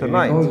teach you E le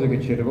tonight, cose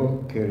che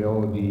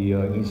cercherò di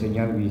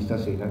insegnarvi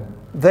stasera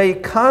they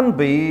can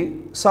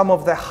be some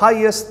of the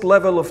highest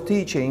level of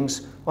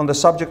teachings on the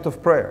subject of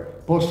prayer.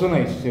 possono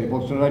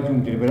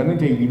raggiungere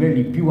veramente i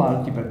livelli più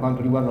alti per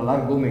quanto riguarda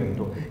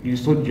l'argomento, il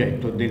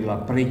soggetto della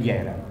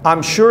preghiera.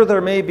 I'm sure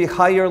there may be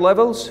higher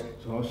levels,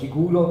 Sono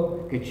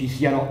sicuro che ci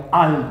siano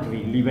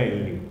altri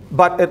livelli,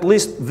 but at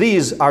least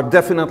these are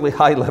definitely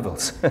high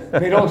levels.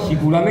 però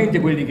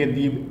sicuramente quelli che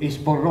vi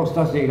esporrò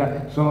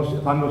stasera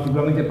fanno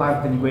sicuramente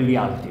parte di quelli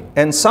alti.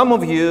 And some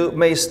of you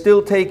may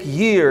still take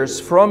years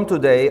from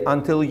today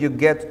until you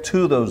get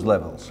to those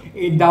levels.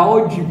 E da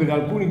oggi per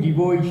alcuni di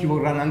voi ci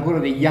vorranno ancora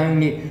degli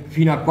anni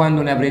fino a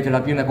quando ne avrete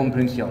la piena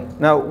comprensione.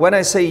 Now, when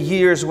I say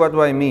years, what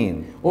do I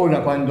mean?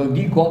 Ora, quando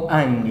dico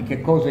anni,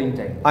 che cosa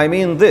intendo? I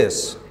mean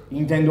this.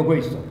 Intendo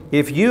questo.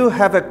 If you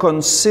have a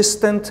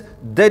consistent,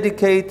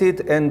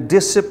 dedicated, and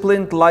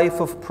disciplined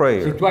life of Se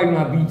prayer, tu hai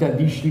una vita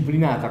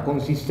disciplinata,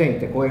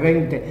 consistente,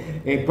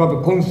 coerente e proprio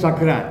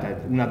consacrata,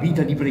 una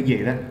vita di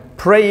preghiera,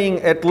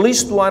 praying at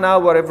least 1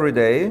 hour every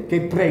day,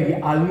 che preghi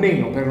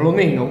almeno,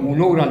 perlomeno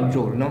un'ora al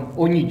giorno,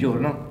 ogni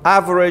giorno,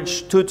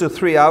 average 2 to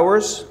 3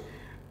 hours,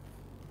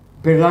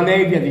 per la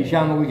media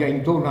diciamo che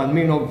intorno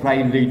almeno fra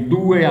le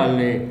 2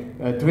 alle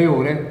 3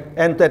 ore,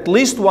 and at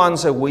least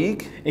once a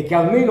week, e che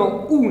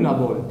almeno una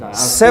volta a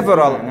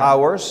several settimana,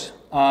 hours,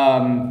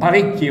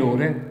 parecchie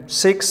ore,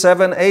 6,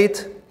 7,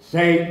 8.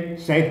 6,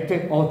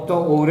 7, 8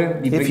 ore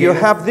di If you preghiera.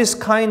 have this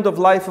kind of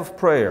life of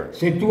prayer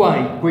Se tu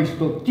hai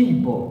questo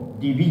tipo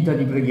di vita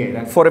di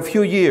preghiera for a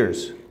few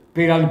years,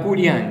 per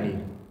alcuni anni,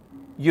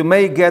 you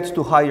may get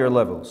to higher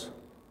levels.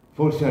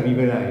 forse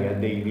arriverai a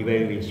dei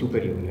livelli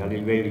superiori, a dei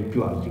livelli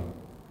più alti.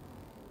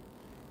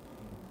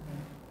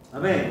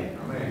 Amen.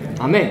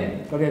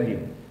 Amen. Gloria a Dio.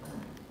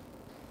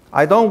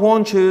 I don't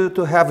want you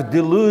to have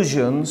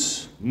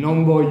delusions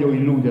Non voglio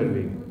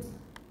illudervi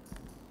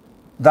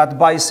that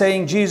by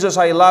saying, Jesus,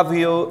 I love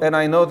you and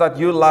I know that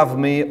you love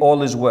me,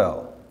 all is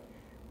well.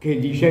 che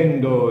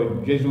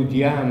dicendo Gesù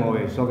ti amo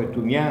e so che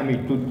tu mi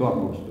ami, tutto a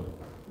posto.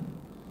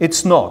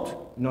 It's not.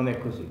 Non è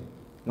così.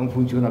 Non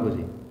funziona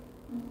così.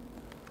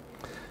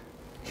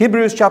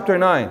 Hebrews chapter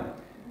 9,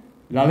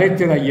 La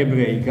lettera agli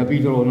Ebrei,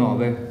 capitolo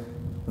 9,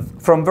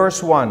 from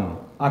verse 1.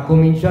 a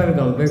cominciare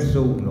dal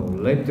verso 1.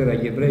 Lettera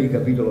agli Ebrei,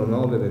 capitolo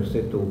 9,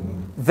 versetto 1.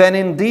 Then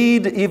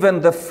indeed even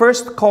the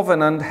first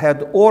covenant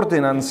had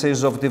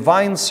ordinances of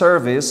divine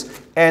service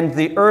and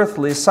the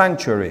earthly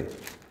sanctuary.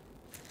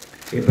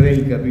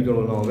 Ebrei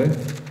capitolo 9,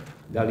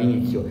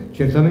 dall'inizio.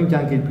 Certamente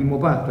anche il primo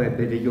patto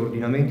ebbe degli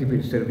ordinamenti per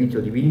il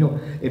servizio divino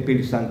e per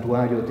il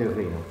santuario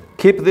terreno.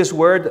 Keep this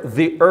word,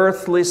 the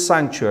earthly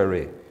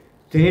sanctuary.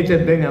 Tenete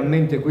bene a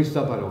mente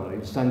questa parola,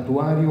 il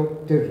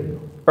santuario terreno.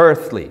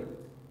 Earthly.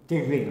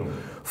 Terreno.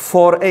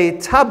 For a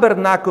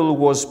tabernacle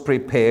was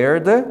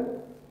prepared,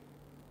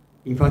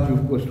 Infatti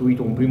fu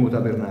costruito un primo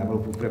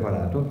tabernacolo, fu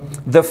preparato,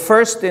 the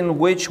first in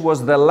which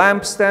was the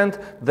lampstand,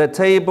 the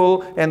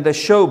table, and the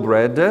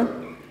showbread,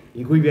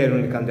 in cui vi erano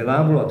il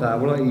candelabro, la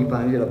tavola e i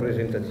pani della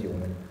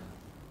presentazione.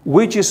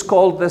 which is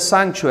called the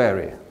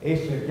sanctuary.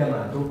 Esso è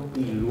chiamato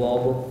il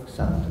luogo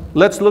santo.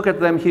 Let's look at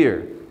them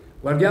here.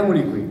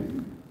 Guardiamoli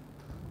qui.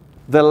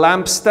 The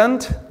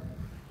lampstand,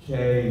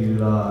 C'è il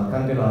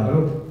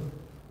candelabro,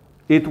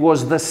 it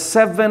was the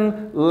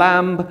 7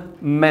 lamp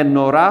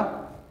menorah,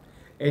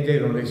 ed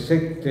erano le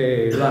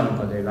 7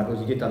 lampade, la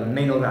cosiddetta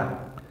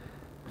menorah.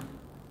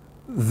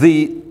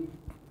 The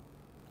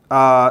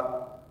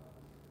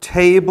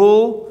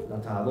table, La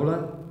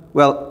tavola,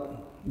 well,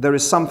 there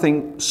is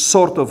something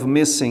sort of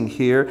missing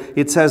here.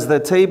 It says the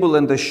table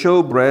and the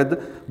showbread,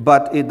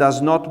 but it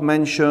does not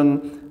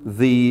mention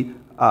the,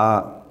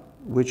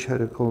 which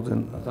had it called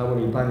in? la tavola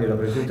di pane della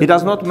presentazione. It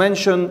does not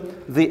mention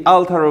the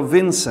altar of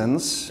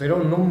incense.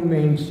 Però non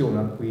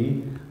menziona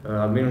qui,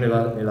 almeno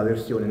nella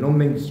versione, non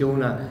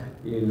menziona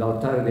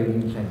l'altare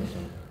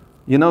dell'incenso.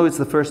 You know, it's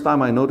the first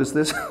time I noticed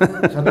this,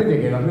 Sapete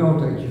che è la prima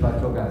volta che ci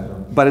faccio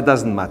caso? but it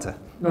doesn't matter.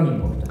 Non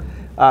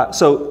importa.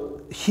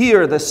 So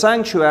here, the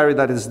sanctuary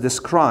that is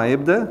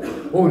described,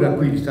 Ora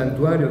qui il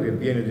santuario che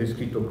viene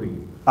descritto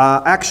qui,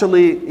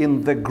 actually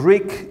in the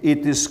Greek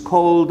it is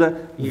called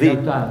in the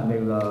realtà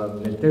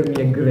nel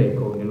termine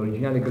greco,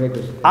 nell'originale greco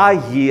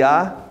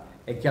Agia,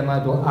 è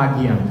chiamato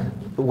Agian,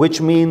 which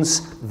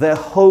means the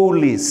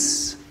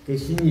holies. che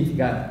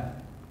significa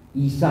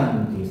i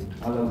santi,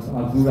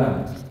 al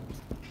plurale,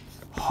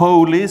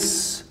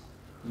 Holies,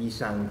 i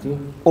santi,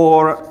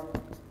 or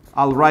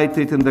I'll write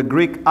it in the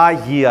Greek,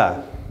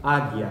 Agia.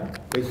 Agia,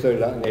 questo è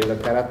nel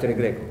carattere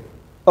greco.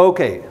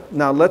 Okay,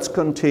 now let's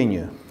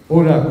continue.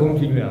 Ora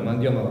continuiamo,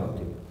 andiamo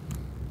avanti.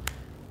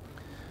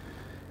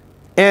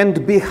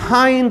 And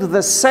behind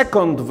the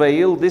second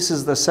veil, this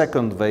is the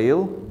second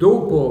veil,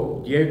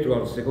 Dopo,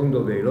 dietro al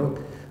secondo velo,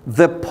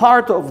 the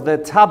part of the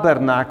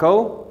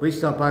tabernacle,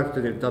 questa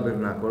parte del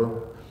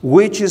tabernacolo,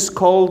 which is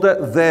called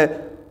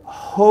the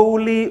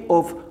Holy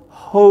of è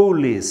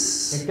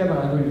Holies.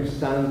 chiamato il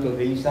santo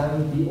dei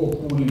santi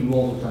oppure il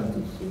luogo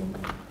santissimo.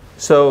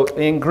 So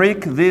in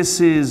Greek, this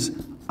is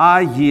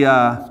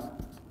Agia,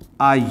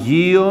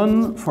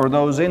 Agion, for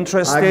those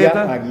interested.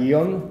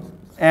 Agion,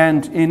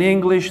 And in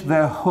English,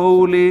 the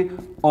Holy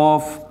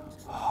of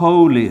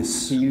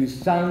Holies. il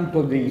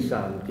santo dei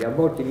santi. A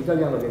volte in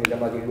italiano viene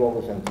chiamato il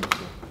luogo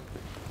santissimo.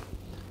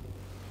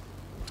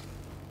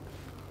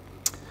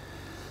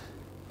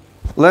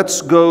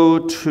 Let's go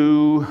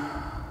to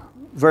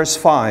verse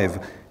 5.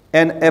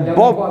 And Andiamo un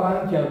po' above,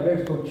 avanti al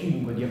verso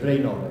 5 di Ebrei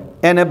 9.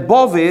 and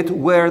above it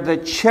were the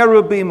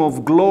cherubim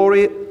of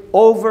glory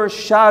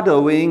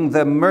overshadowing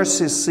the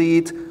mercy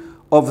seat.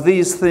 Of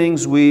these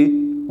things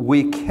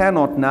we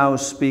cannot now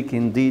speak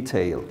in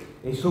detail.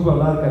 E sopra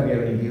l'arca vi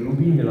erano i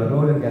cherubini della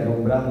gloria che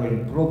adombravano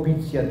il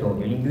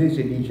propiziatorio.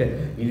 L'inglese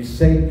dice il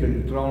seggio,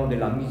 il trono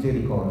della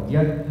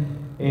misericordia.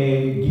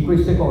 E di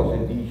queste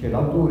cose, dice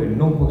l'autore,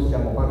 non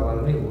possiamo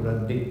parlarne ora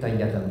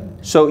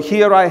dettagliatamente. So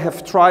here I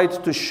have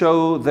tried to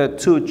show the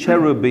two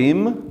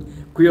cherubim.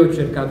 Qui ho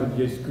cercato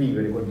di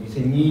descrivere col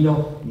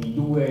disegnino i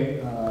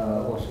due,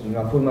 in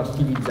una forma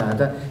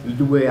stilizzata, i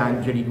due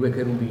angeli, i due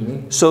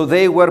cherubini. So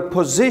they were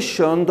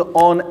positioned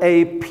on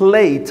a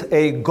plate,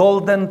 a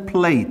golden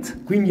plate.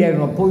 Quindi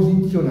erano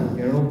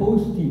posizionati, erano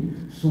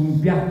posti su un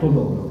piatto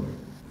d'oro.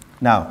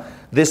 Now,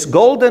 this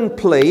golden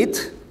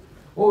plate,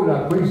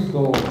 Ora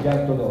questo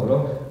piatto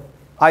d'oro,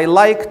 I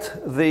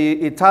liked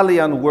the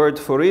Italian word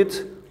for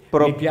it.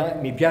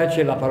 mi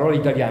piace la parola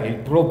italiana, il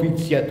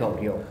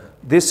propiziatorio.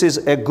 This is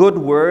a good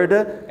word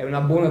È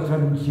una buona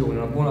traduzione,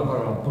 una buona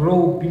parola,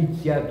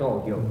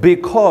 propiziatorio.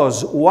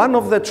 because one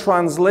of the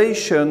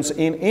translations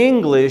in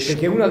English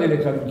Perché una delle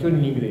traduzioni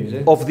in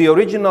inglese of the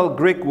original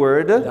Greek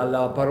word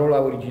dalla parola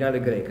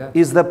originale greca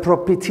is the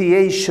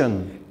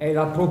propitiation. è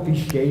la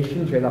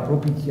propitiation, cioè la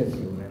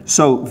propiziazione.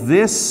 So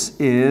this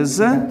is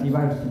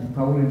Attivarsi il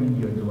favore di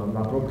Dio, insomma,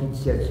 la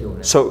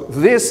propiziazione.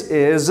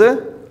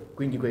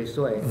 Quindi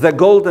questo è the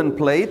golden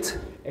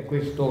plate.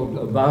 questo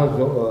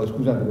vaso,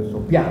 scusate, questo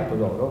piatto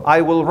d'oro.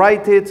 I will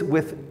write it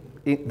with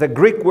the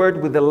Greek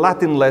word with the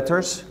Latin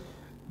letters.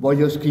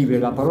 Voglio scrivere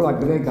la parola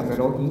greca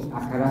però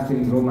a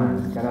caratteri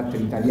romani,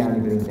 caratteri italiani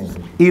per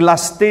intenderci.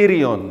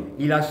 Ilasterion.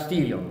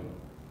 Ilastirion.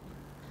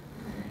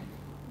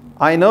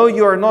 I know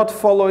you are not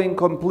following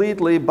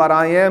completely, but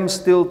I am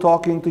still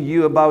talking to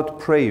you about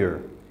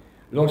prayer.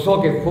 Lo so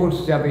che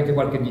forse avete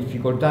qualche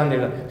difficoltà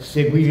nel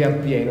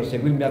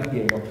seguirmi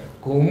appieno.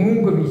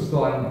 Comunque vi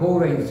sto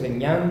ancora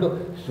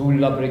insegnando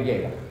sulla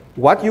preghiera.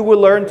 What you will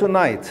learn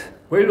tonight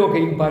Quello che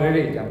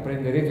imparerete,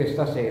 apprenderete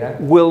stasera,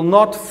 will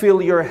not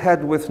fill your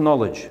head with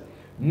knowledge.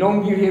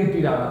 non vi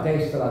riempirà la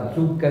testa, la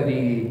zucca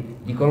di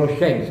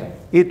conoscenza,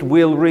 It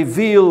will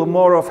reveal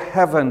more of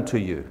heaven to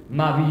you.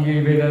 ma vi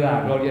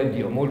rivelerà, gloria a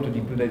Dio, molto di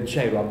più del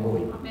cielo a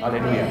voi.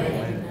 Alleluia.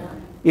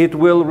 It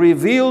will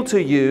reveal to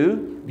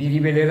you Vi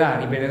rivelerà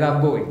a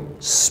voi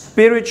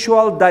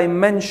spiritual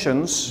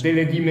dimensions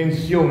delle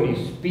dimensioni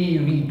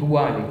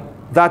spirituali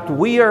that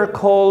we are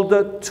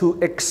called to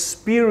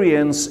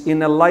experience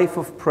in a life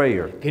of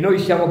prayer. che noi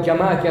siamo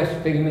chiamati a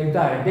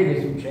sperimentare, deve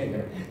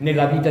succedere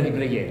nella vita di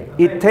preghiera.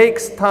 It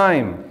takes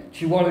time.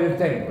 Ci vuole del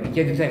tempo,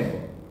 richiede tempo.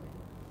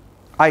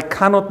 I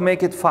cannot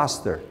make it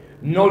faster.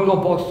 Non lo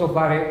posso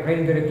fare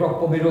rendere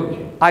troppo veloce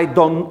I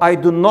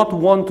do not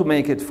want to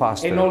make it e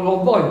faster. non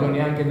lo voglio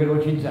neanche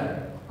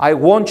velocizzare. I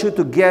want you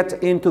to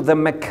get into the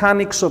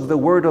mechanics of the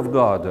Word of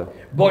God.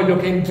 Voglio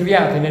che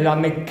entriate nella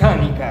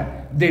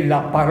meccanica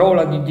della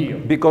parola di Dio.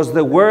 Because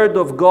the Word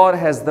of God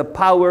has the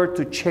power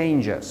to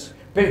change us.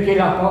 Perché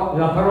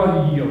la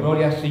parola di Dio,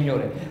 gloria al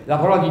Signore, la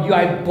parola di Dio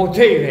ha il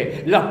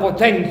potere, la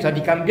potenza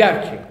di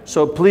cambiarci.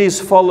 So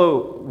please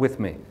follow with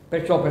me.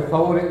 Perciò per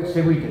favore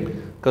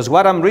seguitemi. Because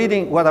what I'm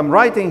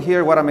writing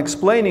here, what I'm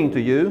explaining to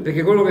you,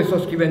 Perché quello che sto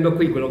scrivendo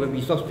qui, quello che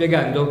vi sto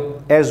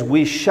spiegando, as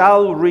we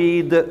shall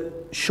read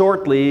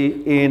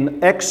shortly in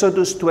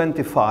Exodus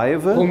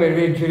 25, come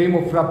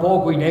leggeremo fra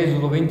poco in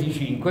Esodo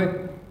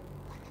 25,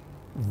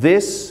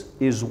 this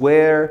is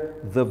where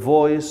the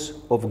voice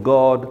of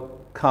God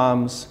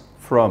comes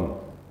from.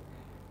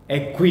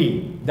 è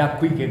qui, da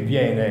qui che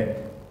viene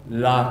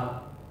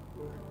la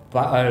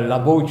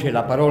voce,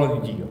 la parola di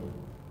Dio.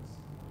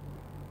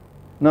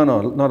 No,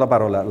 not la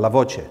parola, la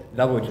voce.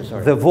 La voce,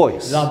 sorry. The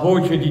voice. La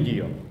voce di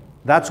Dio.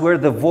 That's where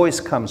the voice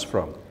comes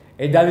from.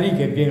 È da lì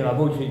che viene la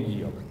voce di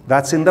Dio.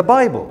 That's in the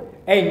Bible.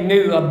 È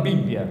nella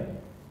Bibbia.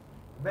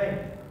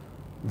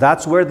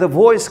 That's where the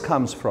voice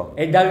comes from.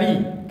 È da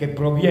lì che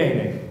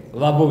proviene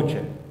la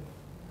voce.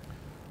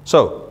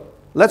 So,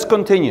 let's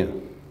continue.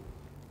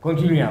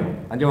 Continuiamo,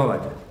 andiamo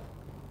avanti.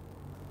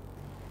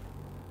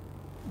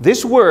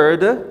 This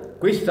word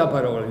Questa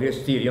parola di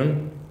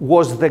Esterion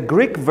was the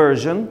Greek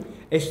version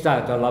è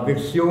stata la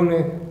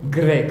versione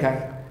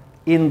greca,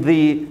 in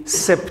the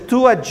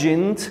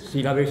Septuagint,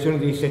 sì, la versione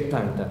dei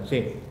 70,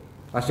 sì,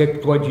 la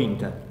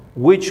Septuaginta,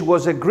 which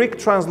was a Greek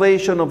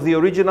translation of the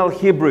original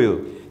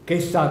Hebrew. che è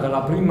stata la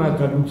prima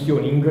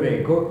traduzione in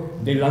greco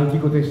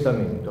dell'Antico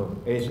Testamento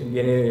e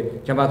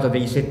viene chiamata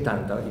dei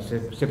 70,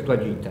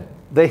 Septuaginta.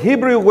 The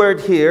Hebrew word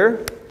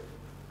here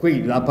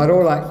Qui la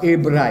parola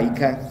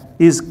ebraica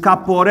is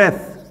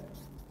kaporeth.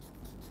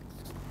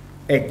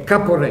 è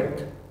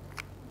caporet.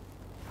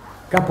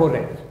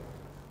 Caporet.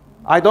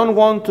 I don't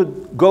want to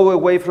go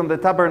away from the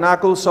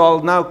tabernacle, so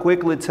I'll now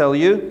quickly tell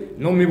you.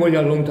 Non mi voglio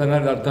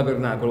allontanare dal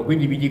tabernacolo,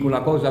 quindi vi dico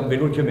una cosa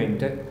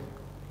velocemente.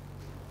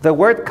 The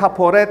word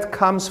kaporet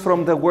comes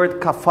from the word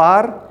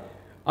kafar.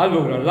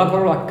 Allora, la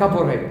parola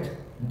caporet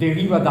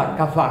deriva da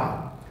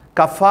kafar.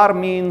 Kafar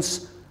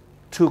means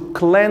to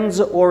cleanse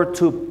or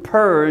to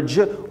purge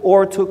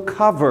or to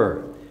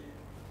cover.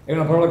 È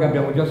una parola che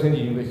abbiamo già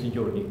sentito in questi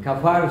giorni.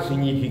 Kafar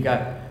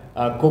significa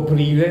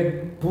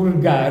coprire,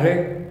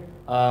 purgare,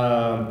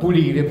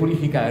 pulire,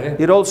 purificare.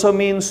 It also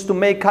means to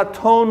make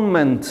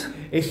atonement.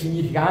 E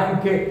significa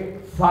anche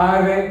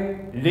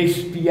fare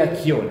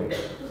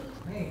l'espiazione.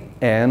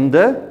 And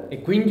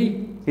E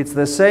quindi it's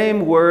the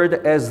same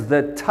word as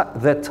the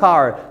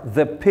tar,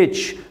 the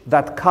pitch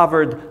that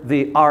covered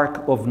the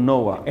ark of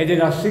Noah. ed è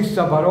la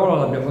stessa parola,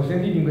 l'abbiamo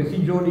sentito in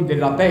questi giorni,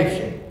 della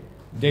pece,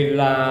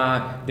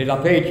 della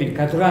pece, il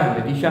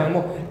catrame,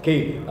 diciamo,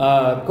 che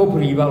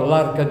copriva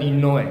l'arca di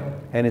Noè.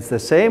 And it's the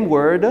same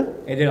word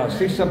Ed è la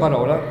stessa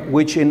parola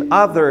which in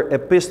other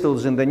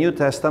epistles in the New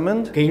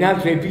Testament che in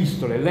altre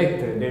epistole,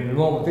 lettere del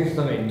Nuovo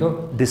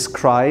Testamento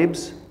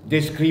describes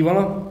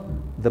descrivono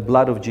the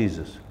blood of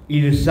Jesus.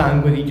 il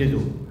sangue di Gesù.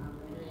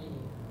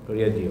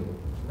 Gloria a Dio.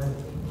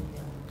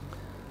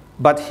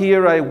 But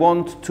here I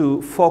want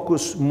to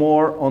focus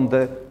more on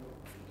the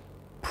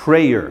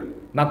prayer.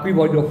 Ma qui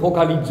voglio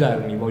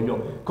focalizzarmi,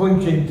 voglio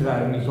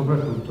concentrarmi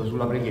soprattutto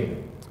sulla preghiera.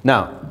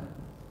 Now,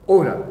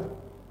 Ora,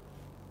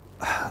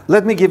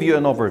 let me give you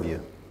an overview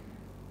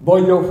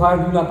voglio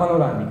farvi una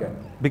panoramica,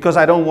 because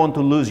I don't want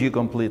to lose you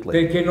completely.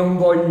 perché non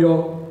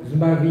voglio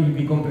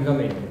smarrirvi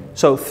completamente.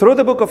 So, through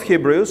the book of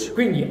Hebrews,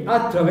 Quindi,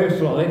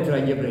 attraverso la lettera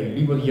agli ebrei, il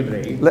libro degli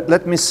ebrei,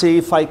 let me see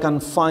if I can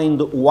find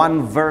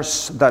one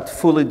verse that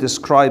fully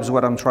describes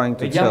what I'm trying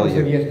to vediamo tell se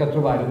you. riesco a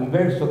trovare un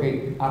verso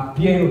che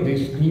appieno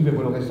descrive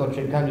quello che sto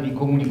cercando di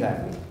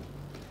comunicarvi.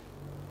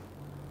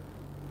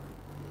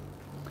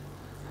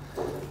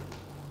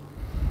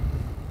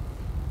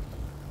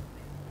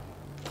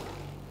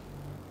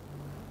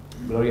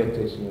 Gloria a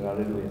te, Signore,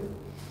 alleluia.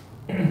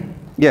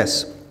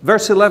 Yes,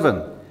 verse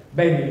 11.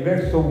 Bene, il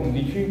verso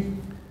 11.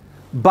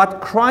 But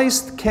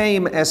Christ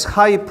came as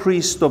high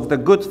priest of the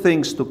good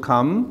things to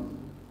come,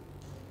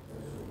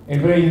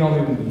 Ebrei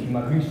 9:11,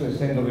 ma Cristo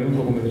essendo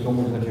venuto come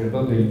sommo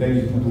sacerdote dei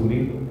beni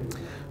futuri,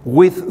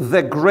 with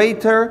the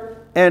greater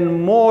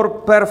and more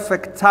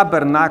perfect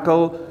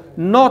tabernacle,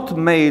 not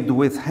made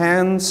with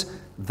hands,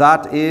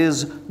 that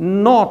is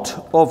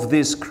not of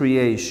this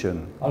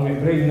creation. allora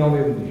Ebrei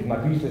 9:11, ma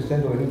Cristo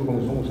essendo venuto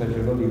come sommo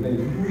sacerdote dei beni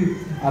futuri,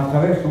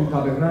 attraverso un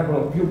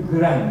tabernacolo più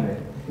grande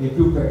e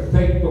più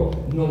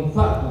perfetto, non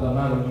fatto da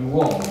mano di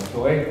uomo,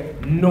 cioè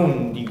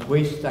non di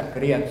questa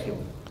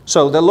creazione.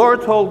 So the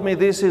Lord told me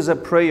this is a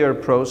prayer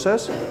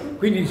process,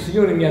 Quindi il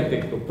Signore mi ha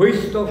detto,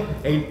 questo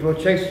è il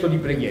processo di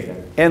preghiera.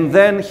 and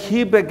then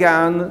He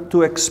began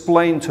to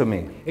explain to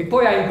me E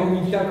poi ha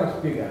incominciato a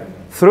spiegarmi,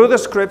 through the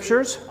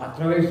scriptures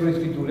attraverso le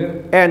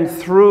scritture and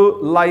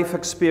through life e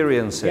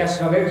experiences.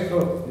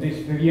 attraverso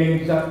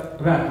l'esperienza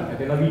pratica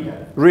della vita.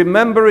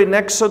 Remember in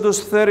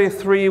Exodus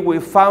 33 we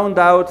found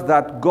out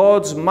that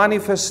God's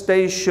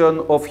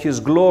manifestation of His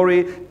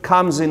glory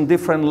comes in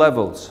different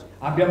levels.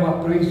 Abbiamo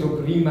appreso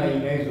prima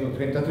in Esodo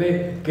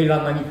 33 che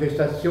la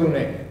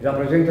manifestazione della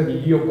presenza di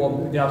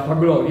Dio, della sua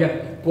gloria,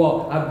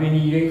 può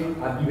avvenire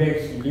a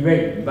diversi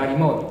livelli, in vari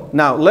modi.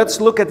 Now, let's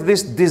look at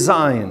this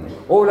design.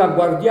 Ora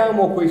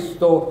guardiamo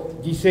questo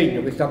disegno,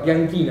 questa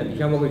piantina,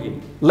 diciamo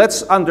così.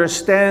 Let's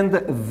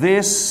understand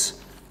this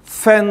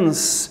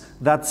fence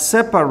that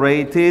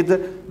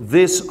separated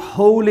this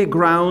holy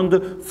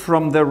ground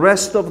from the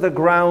rest of the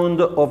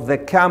ground of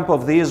the camp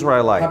of the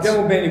Israelites.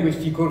 Sappiamo bene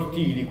questi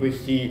cortili,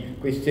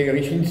 queste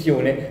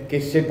recinzioni che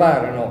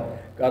separano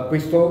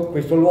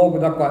questo luogo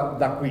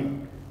da qui.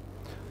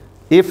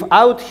 If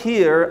out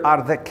here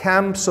are the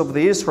camps of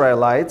the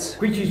Israelites,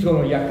 Qui ci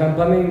sono gli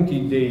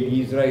accampamenti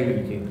degli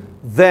israeliti.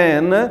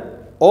 then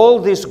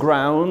all this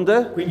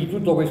ground Quindi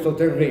tutto questo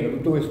terreno,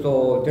 tutto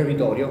questo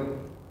territorio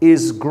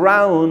is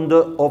ground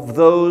of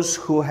those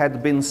who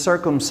had been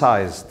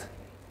circumcised.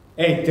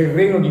 è il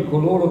terreno di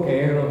coloro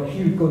che erano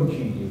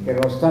circoncisi, che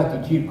erano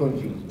stati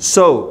circoncisi.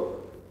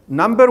 So,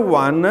 number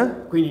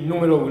one, Quindi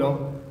numero 1,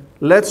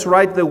 let's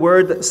write the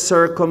word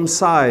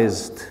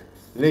circumcised.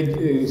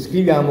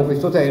 scriviamo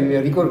questo termine,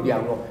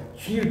 ricordiamo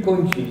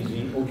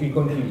circoncisi o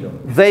circonciso.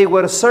 They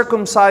were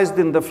circumcised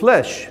in the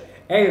flesh.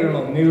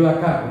 Erano nella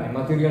carne,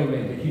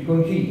 materialmente,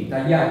 circoncisi,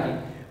 tagliati,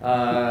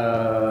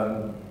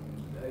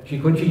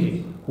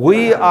 circoncisi.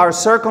 We are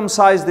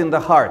circumcised in the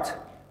heart.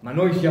 Ma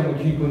noi siamo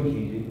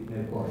circoncisi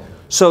nel cuore.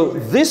 So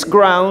this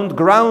ground,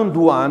 ground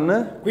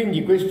one,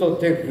 Quindi questo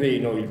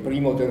terreno, il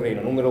primo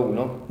terreno, numero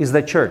 1, is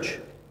the church.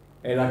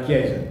 è la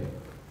Chiesa.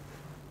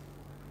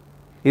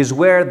 Is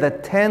where the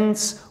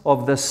tents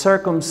of the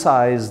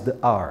circumcised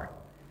are.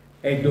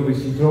 È dove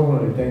si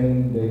trovano le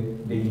tende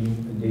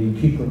dei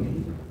circoncisi.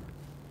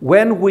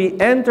 When we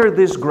enter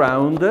this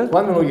ground,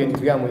 Quando noi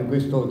entriamo in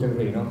questo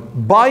terreno,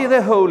 by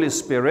the Holy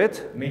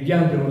Spirit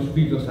mediante lo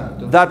Spirito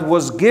Santo that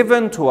was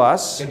given to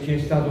us, che ci è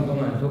stato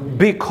donato,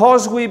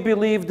 because we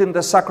believed in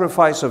the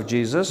sacrifice of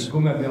Jesus,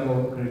 siccome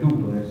abbiamo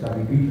creduto nel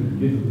sacrificio di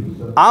Gesù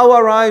Cristo,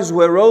 our eyes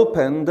were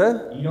opened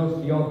i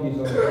nostri occhi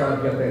sono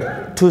stati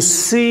aperti to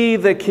see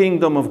the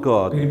kingdom of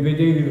God. per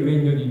vedere il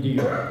regno di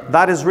Dio.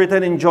 That is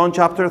written in John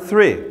chapter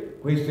 3.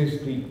 Questo è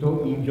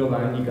scritto in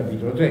Giovanni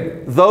capitolo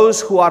 3.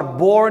 Those who are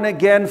born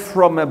again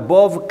from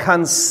above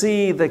can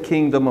see the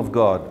kingdom of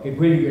God. Che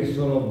quelli che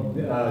sono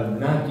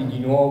nati di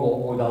nuovo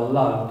o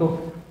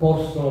dall'alto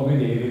possono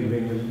vedere il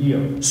regno di Dio.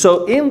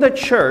 So in the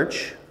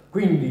church,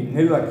 Quindi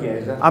nella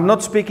Chiesa, I'm not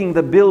speaking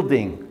the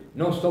building.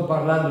 non sto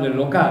parlando del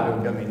locale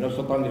ovviamente, non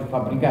sto parlando del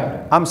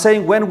fabbricato. I'm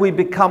saying when we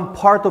become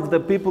part of the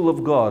people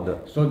of God,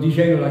 Sto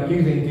dicendo la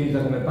Chiesa è intesa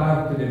come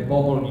parte del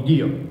popolo di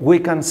Dio.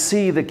 we can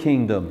see the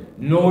kingdom.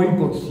 Noi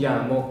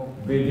possiamo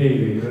vedere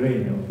il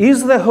regno.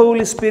 Is the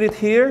Holy Spirit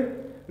here?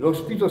 Lo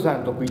Spirito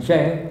Santo qui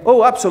c'è?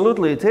 Oh,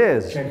 absolutely it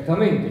is.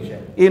 Certamente c'è.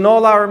 In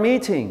all our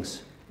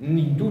meetings.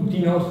 In tutti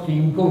i nostri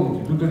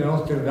incontri, tutte le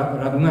nostre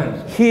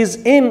radunanze. He's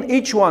in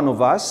each one of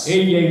us.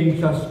 Egli è in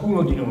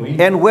ciascuno di noi.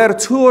 And where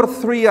 2 or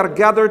 3 are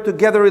gathered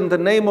together in the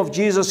name of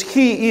Jesus,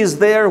 He is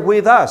there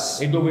with us.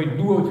 E dove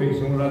 2 o 3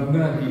 sono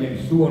radunati nel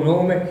suo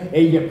nome,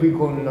 egli è qui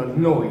con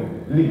noi,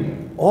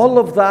 lì. All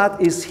of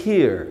that is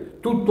here.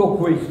 Tutto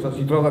questo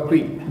si trova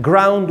qui.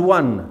 Ground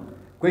one.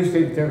 Questo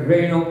è il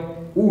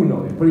terreno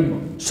 1, il primo.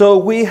 So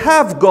we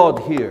have God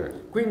here.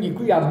 Quindi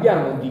qui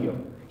abbiamo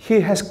Dio. He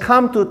has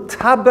come to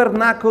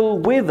tabernacle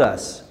with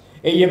us.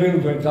 Egli è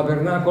venuto nel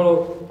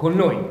tabernacolo con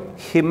noi.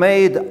 He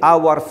made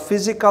our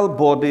physical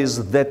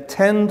bodies the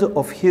tent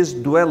of His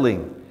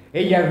dwelling.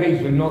 Egli ha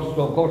reso il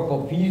nostro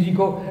corpo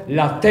fisico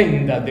la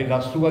tenda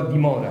della sua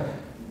dimora.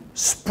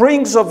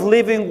 Springs of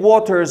living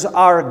waters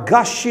are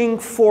gushing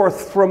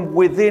forth from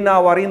within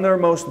our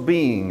innermost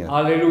being.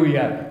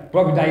 Alleluia.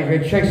 Proprio dai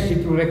recessi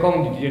più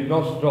reconditi del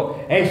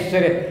nostro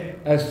essere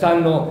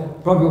stanno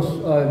proprio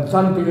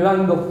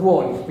zampillando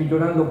fuori,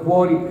 sprigionando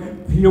fuori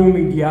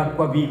fiumi di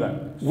acqua viva.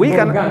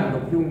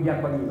 Sgorgando fiumi di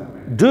acqua viva.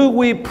 Do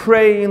we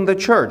pray in the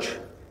church?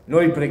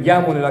 Noi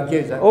preghiamo nella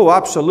Chiesa? Oh,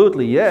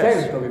 absolutely, yes.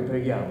 Certo che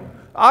preghiamo.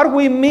 Are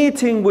we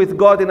meeting with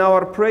God in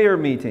our prayer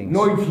meetings?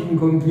 Noi ci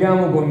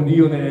incontriamo con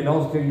Dio nelle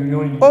nostre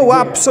riunioni di Oh, preghiera.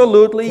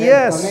 absolutely,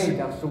 yes.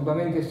 Certamente,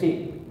 assolutamente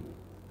sì.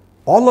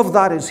 All of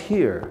that is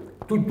here.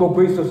 Tutto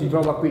questo si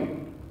trova qui.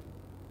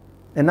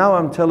 And now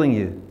I'm telling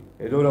you,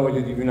 Ed ora voglio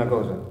dirvi una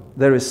cosa.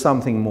 there is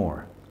something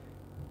more.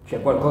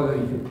 C'è qualcosa di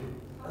più.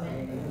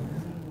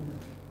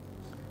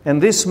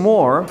 And this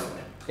more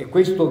E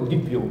questo di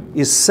più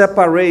is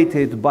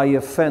separated by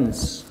a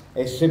fence.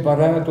 è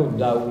separato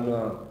da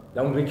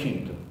un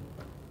recinto.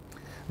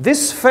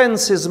 This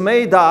fence is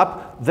made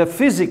up, the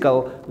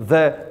physical,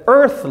 the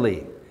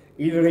earthly.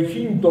 Il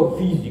recinto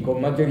fisico,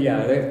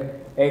 materiale,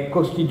 è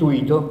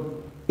costituito,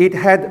 It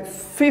had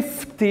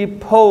 50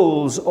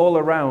 poles all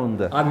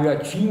around. aveva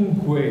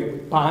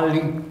 5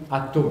 pali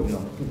attorno,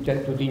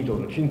 tutti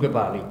intorno, 5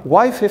 pali.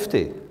 Why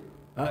 50?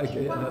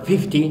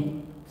 50?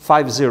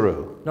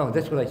 50. No,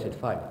 that's what I said,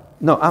 5.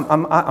 No,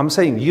 I'm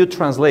saying you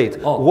translate.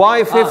 Oh.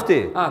 Why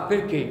 50?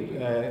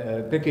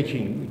 Perché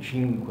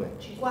 5?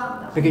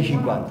 Perché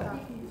 50?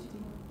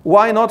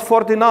 Why not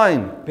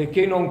 49?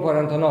 Perché non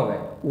 49?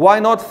 Why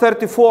not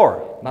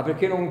 34? Ma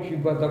perché non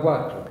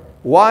 54?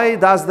 Why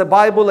does the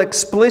Bible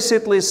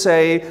explicitly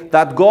say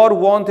that God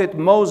wanted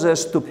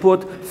Moses to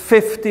put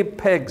 50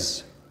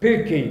 pegs?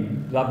 Perché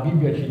la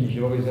Bibbia ci dice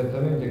proprio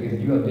esattamente che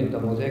Dio ha detto a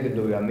Mosè che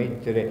doveva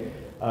mettere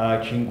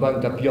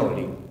 50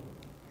 pioli.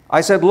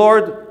 I said,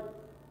 Lord,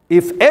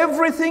 if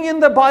everything in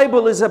the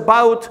Bible is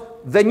about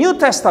the New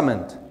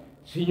Testament,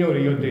 Signore,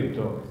 io ho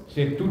detto,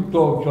 se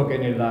tutto ciò che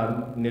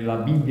nella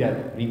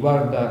Bibbia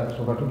riguarda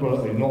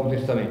soprattutto il Nuovo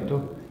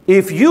Testamento,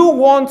 if you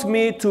want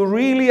me to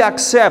really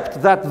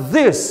accept that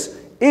this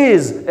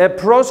is a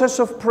process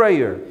of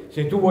prayer,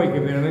 se tu vuoi che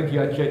veramente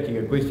io accetti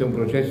che questo è un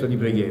processo di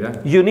preghiera,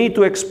 you need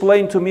to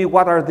explain to me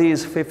what are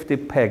these 50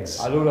 pegs.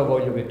 allora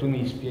voglio che tu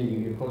mi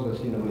spieghi che cosa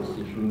siano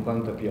questi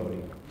 50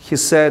 pioli. He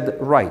said,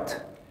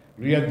 write.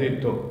 Lui ha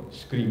detto,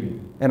 scrivi.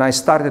 And I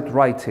started E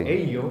writing.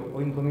 io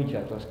ho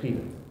incominciato a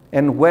scrivere.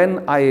 And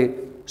when I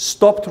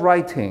stopped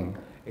writing,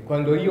 E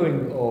quando io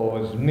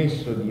ho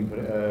smesso di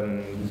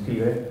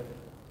scrivere,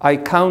 I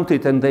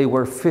counted and they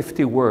were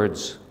 50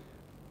 words.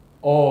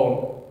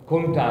 ho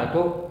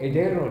contato ed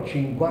erano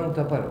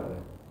 50 parole.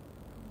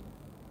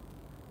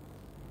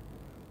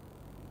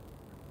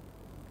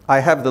 I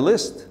have the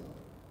list.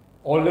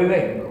 Ho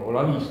l'elenco, ho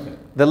la lista.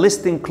 The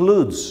list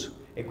includes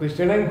E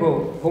questo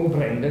elenco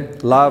comprende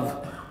love,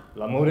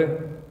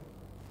 l'amore,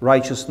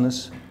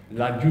 righteousness,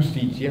 la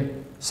giustizia,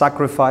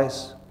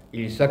 sacrifice,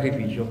 il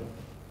sacrificio,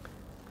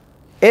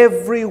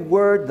 every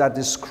word that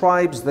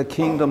describes the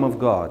kingdom of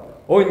God.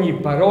 ogni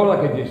parola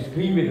che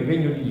descrive il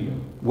regno di Dio.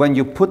 When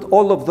you put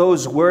all of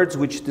those words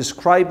which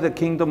describe the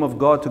kingdom of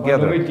God Quando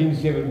together, metti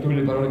insieme tutte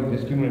le parole che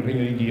descrivono il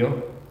regno di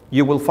Dio,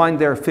 you will find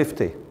there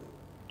 50.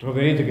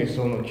 troverete che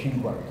sono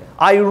 50.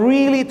 I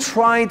really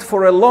tried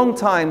for a long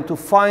time to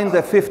find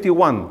the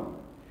 51.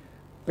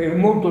 Per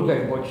molto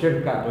tempo ho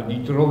cercato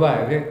di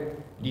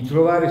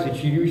trovare se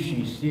ci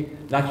riuscissi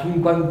la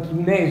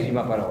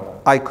 51esima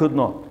parola. I could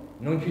not.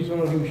 Non ci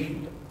sono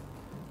riuscito.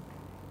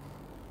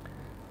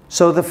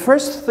 So the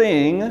first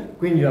thing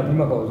Quindi la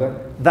prima cosa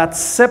that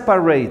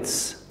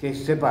separates che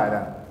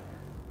separa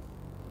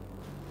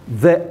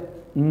the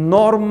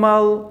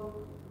normal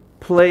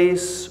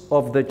place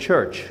of the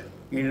church,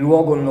 il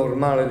luogo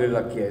normale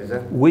della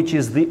Chiesa, which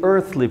is the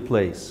earthly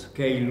place,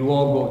 che è il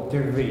luogo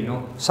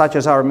terreno, such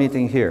as our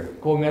meeting here,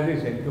 come ad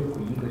esempio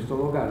qui in questo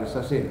locale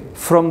stasera,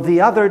 from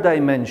the other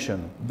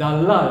dimension,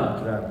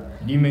 dall'altra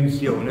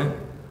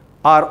dimensione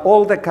are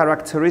all the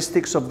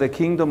characteristics of the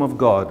kingdom of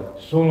God,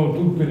 sono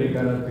tutte le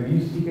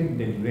caratteristiche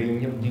del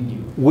regno di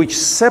Dio which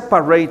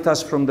separate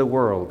us from the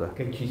world.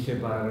 che ci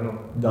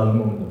separano dal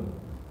mondo.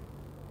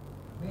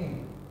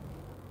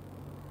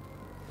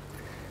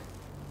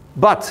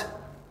 But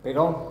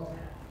Però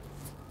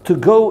to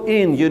go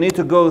in, you need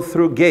to go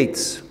through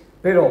gates.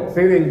 Però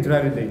per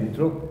entrare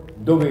dentro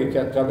dovete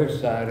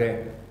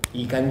attraversare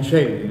i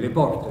cancelli, le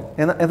porte.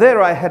 And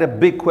there I had a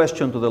big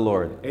question to the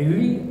Lord. E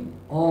lì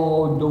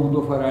ho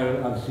dovuto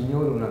fare al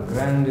Signore una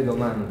grande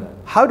domanda.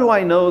 How do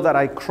I know that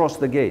I crossed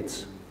the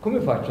gates?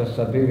 Come faccio a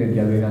sapere di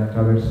aver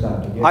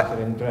attraversato, di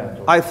essere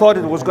entrato? I thought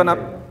it was gonna.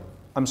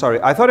 I'm sorry.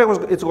 I thought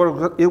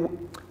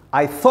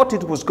I thought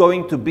it was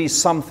going to be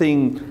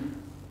something,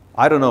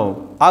 I don't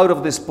know, out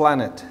of this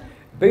planet.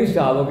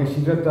 Pensavo che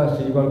si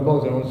trattasse di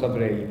qualcosa, non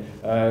saprei,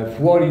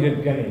 fuori del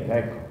pianeta,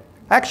 ecco.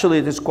 Actually,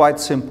 it is quite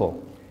simple.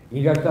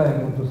 In realtà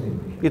è molto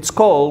semplice. It's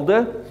called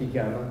Si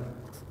chiama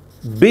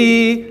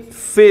be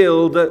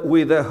filled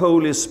with the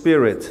Holy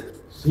Spirit.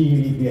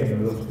 sii ripieno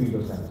dello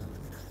Spirito Santo.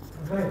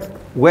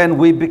 When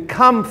we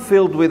become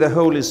filled with the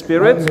Holy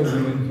Spirit,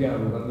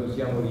 Quando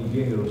siamo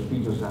ripieni dello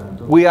Spirito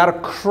Santo, we are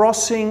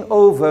crossing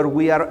over,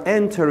 we are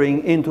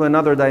entering into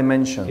another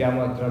dimension.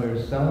 stiamo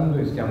attraversando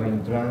e stiamo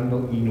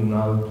entrando in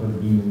un'altra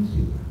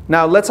dimensione.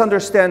 Now, let's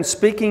understand,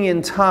 speaking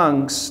in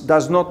tongues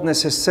does not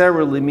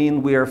necessarily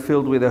mean we are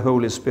filled with the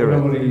Holy Ora Spirit.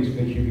 vorrei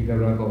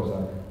specificare una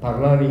cosa,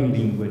 parlare in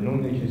lingue non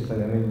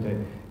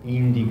necessariamente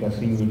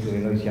significa che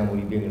noi siamo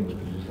ripieni dello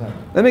Spirito Santo.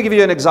 Let me give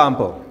you an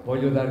example.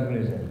 Voglio darvi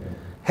un esempio.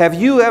 Have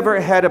you ever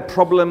had a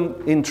problem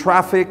in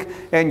traffic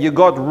and you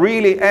got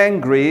really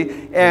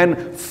angry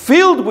and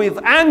filled with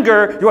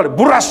anger, you went,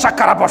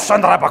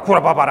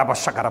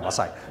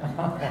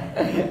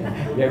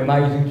 Vi è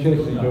mai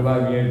successo di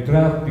trovarvi nel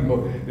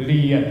traffico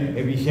lì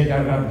e vi siete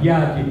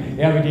arrabbiati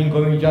e avete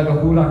incominciato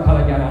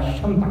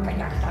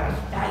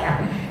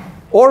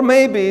or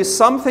maybe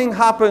something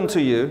happened to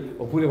you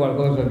oppure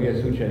qualcosa vi è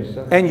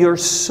successo and you're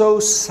so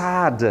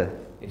sad,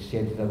 e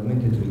siete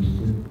talmente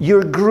tristi,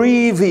 you're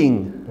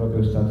grieving.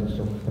 proprio state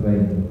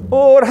soffrendo.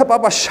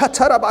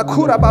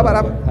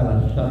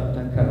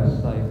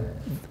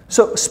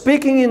 So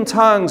speaking in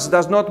tongues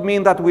does not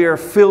mean that we are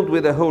filled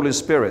with the Holy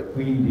Spirit.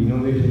 Quindi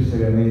non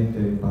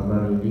necessariamente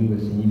parlare in lingue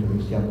significa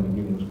che siamo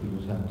ripieni dello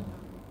Spirito Santo.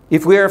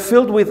 If we are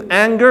filled with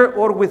anger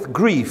or with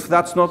grief,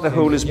 that's not the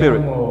Holy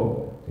Spirit.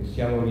 Se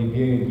siamo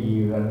ripieni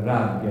di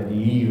rabbia,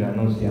 di ira,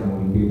 non siamo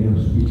ripieni dello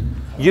Spirito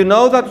Santo. You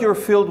know that you're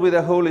filled with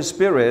the Holy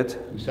Spirit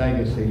Tu sai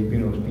che sei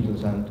ripieno dello Spirito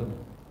Santo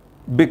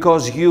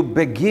because you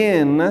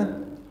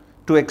begin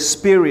to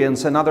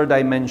experience another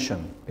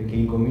dimension. perché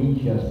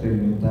incominci a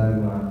sperimentare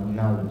una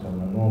nuova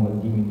nuova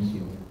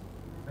dimensione.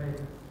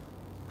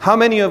 How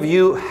many of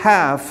you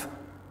have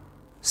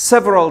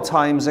several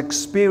times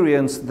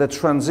experienced the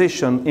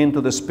transition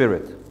into the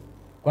Spirit?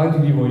 Quanti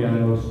di voi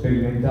hanno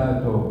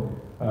sperimentato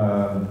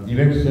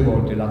diverse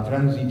volte la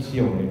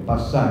transizione, il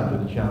passaggio,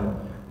 diciamo,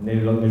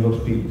 nello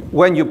spirito?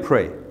 When you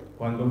pray.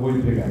 Quando voi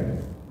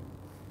pregate.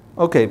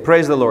 Okay,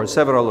 praise the Lord,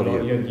 several of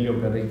Gloria you. a Dio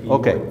per i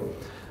Okay.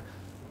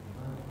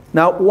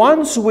 Now,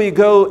 once we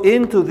go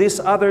into this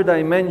other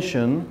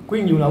dimension,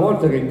 Quindi una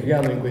volta che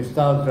entriamo in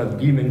quest'altra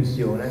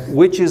dimensione,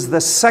 which is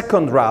the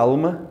second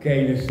realm, che è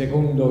il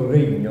secondo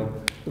regno,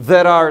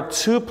 there are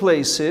two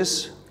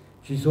places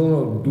ci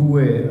sono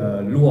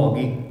due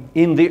luoghi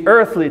in the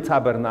earthly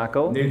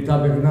tabernacle. nel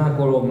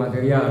tabernacolo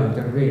materiale,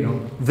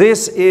 terreno.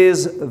 This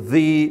is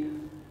the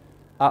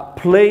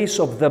place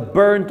of the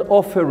burnt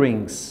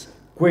offerings.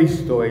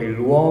 Questo è il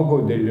luogo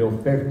delle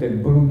offerte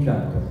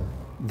bruciate.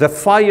 The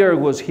fire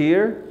was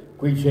here,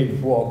 Qui c'è il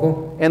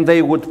fuoco, and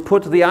they would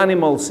put the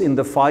animals in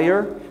the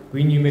fire.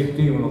 quindi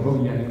mettevano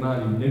proprio gli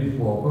animali nel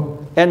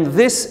fuoco. And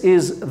this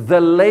is the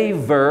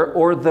laver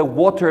or the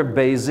water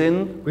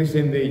basin Questa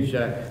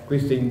invece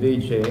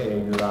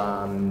è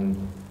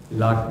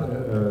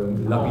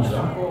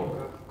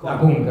la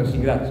conca, sì,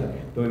 grazie,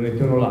 dove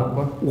mettono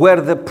l'acqua,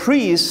 where the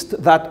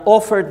priest that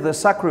offered the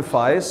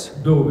sacrifice,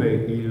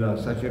 dove il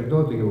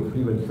sacerdote che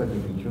offriva il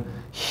sacrificio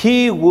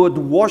he would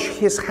wash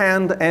his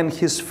hand and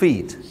his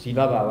feet. si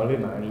lavava le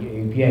mani e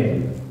i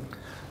piedi.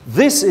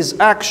 This is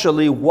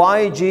actually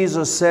why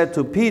Jesus said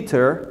to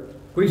Peter,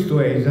 Questo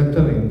è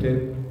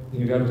esattamente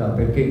in realtà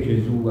perché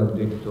Gesù ha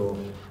detto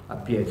a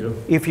Pietro: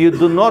 if you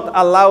do not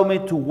allow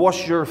me to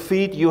wash your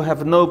feet, you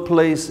have no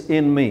place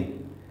in me.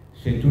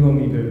 se tu non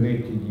mi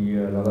permetti di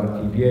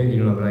lavarti i piedi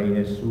non avrai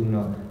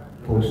nessun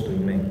posto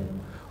in me.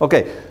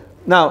 Okay,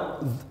 now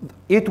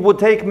it would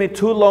take me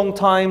too long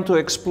time to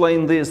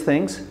explain these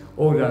things,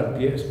 Ora,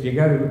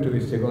 spiegare tutte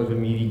queste cose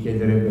mi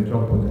richiederebbe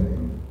troppo tempo.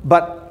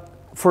 but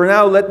for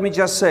now let me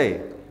just say,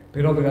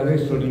 Però per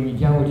adesso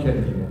limitiamoci a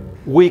dire: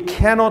 we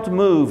cannot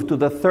move to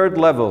the third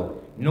level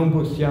non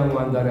possiamo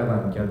andare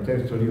avanti al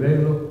terzo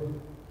livello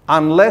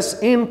unless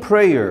in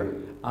prayer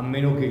a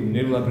meno che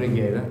nella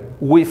preghiera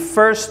we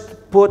first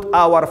put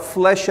our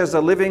flesh as a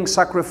living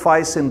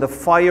sacrifice in the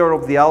fire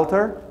of the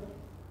altar,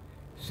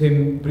 se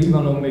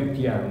prima non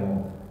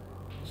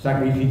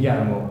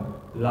sacrifichiamo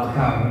la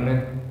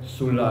carne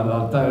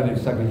sull'altare del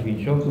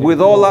sacrificio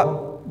with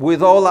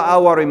all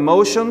our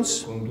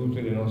emotions, con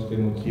tutte le nostre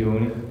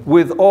emozioni,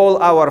 with all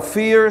our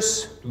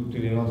fears, tutte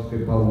le nostre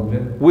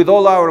paure, with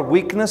all our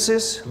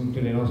weaknesses.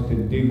 tutte le nostre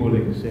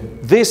debolezze.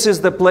 This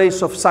is the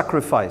place of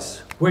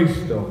sacrifice.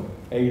 Questo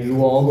è il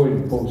luogo,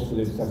 il posto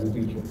del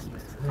sacrificio.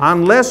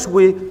 Unless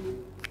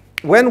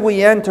when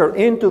we enter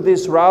into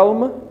this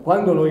realm,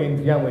 Quando noi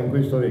entriamo in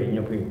questo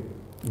regno qui,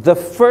 the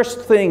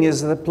first thing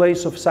is the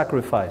place of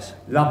sacrifice,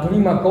 la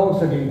prima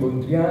cosa che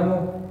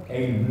incontriamo è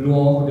il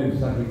luogo del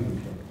sacrificio.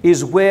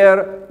 is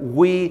where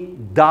we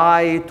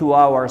die to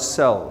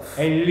ourselves.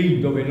 È lì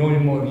dove noi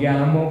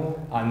moriamo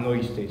a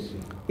noi stessi.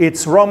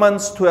 It's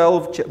Romans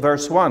 12,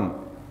 verse 1.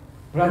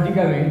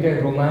 Praticamente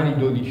è Romani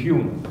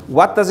 12:1.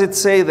 What does it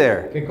say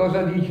there? Che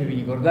cosa dice? Vi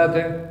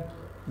ricordate?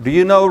 Do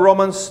you know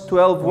Romans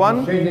 12:1?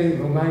 Conoscete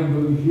Romani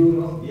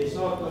 12:1? Vi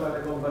esorto alla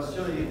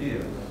compassione di Dio,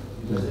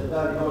 di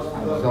presentare i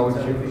vostri corpi in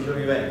sacrificio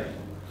vivente.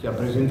 A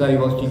presentare i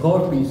vostri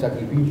corpi in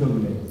sacrificio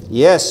vivente.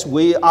 Yes,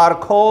 we are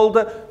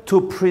called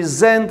to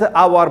present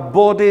our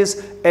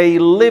bodies a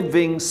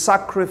living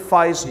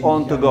sacrifice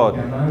unto God.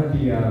 Siamo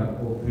chiamati a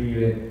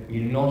offrire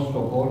il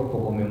nostro corpo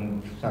come un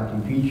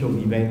sacrificio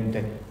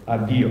vivente a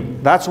Dio.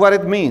 That's what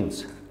it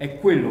means. È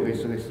quello che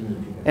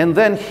significa. And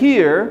then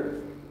here,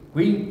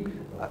 Qui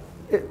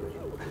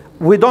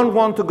we don't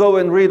want to go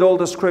and read all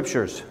the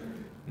scriptures.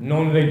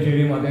 non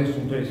leggeremo adesso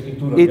tutte le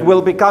scritture. It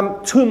will become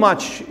too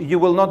much. You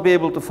will not be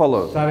able to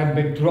follow.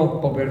 Sarebbe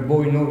troppo per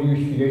voi, non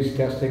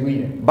riuscireste a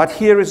seguire. But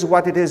here is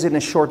what it is in a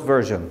short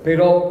version.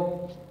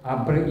 Però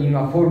in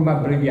una forma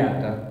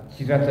abbreviata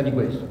si tratta di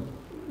questo.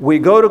 We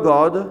go to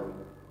God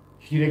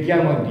Ci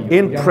rechiamo a Dio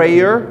in andiamo a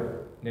prayer Dio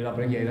nella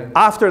preghiera,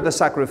 after the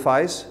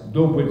sacrifice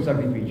dopo il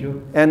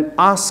sacrificio, and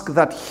ask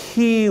that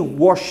He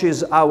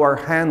washes our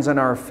hands and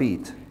our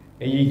feet.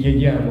 e gli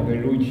chiediamo che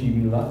Lui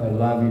ci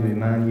lavi le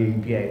mani e i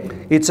piedi.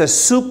 It's a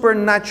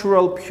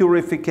supernatural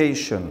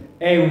purification.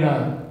 È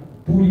una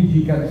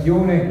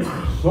purificazione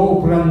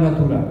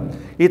soprannaturale.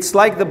 It's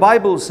like the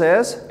Bible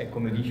says È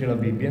come dice la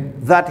Bibbia,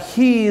 that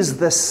He is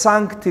the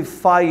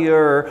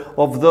sanctifier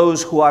of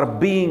those who are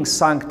being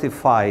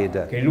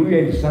sanctified. che Lui è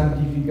il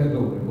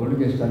santificatore, colui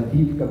che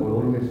santifica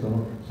coloro che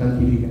sono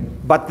santificati.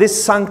 But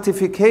this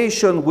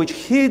sanctification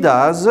which He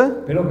does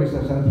Però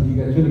questa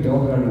santificazione che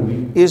opera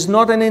Lui is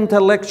not an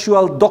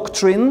intellectual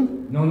doctrine.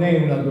 non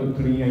è una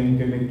dottrina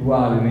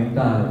intellettuale,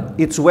 mentale.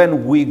 It's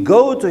when we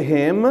go to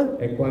Him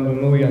È quando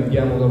noi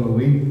andiamo da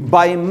Lui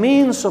by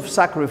means of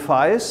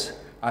sacrifice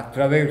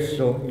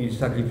attraverso il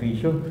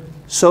sacrificio,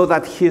 so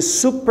that his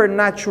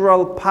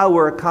supernatural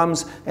power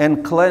comes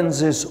and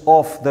cleanses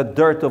off the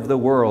dirt of the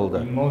world.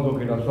 in modo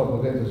che la sua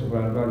potenza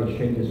soprannaturale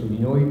scende su di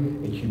noi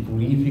e ci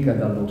purifica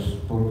dallo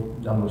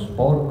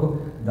sporco,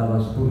 dalla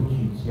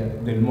sporcizia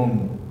del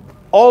mondo.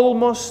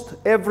 Almost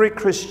every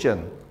Christian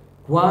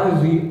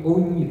Quasi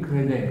ogni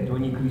credente,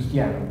 ogni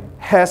cristiano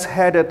has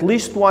had at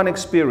least one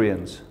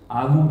experience.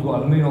 ha avuto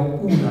almeno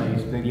una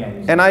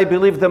esperienza. And I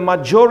believe the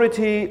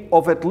majority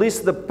of at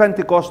least the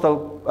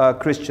Pentecostal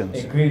Christians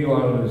E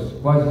credo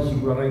quasi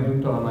sicuramente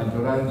tutta la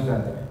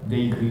maggioranza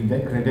dei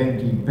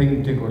credenti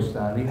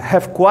pentecostali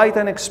have quite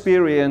an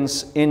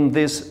experience in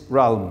this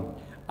realm.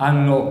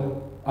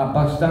 hanno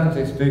abbastanza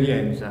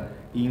esperienza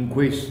in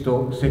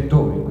questo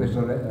settore, in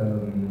questo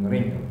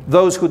regno.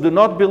 Those who do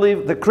not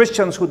believe, the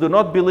Christians who do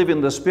not believe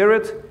in the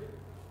Spirit,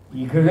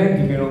 I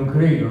credenti che non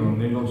credono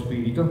nello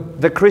Spirito,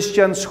 the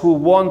Christians who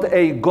want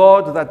a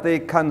God that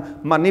they can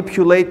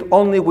manipulate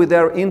only with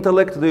their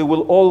intellect, they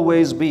will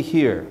always be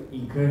here.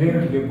 i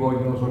credenti che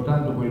vogliono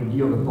soltanto quel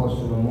Dio che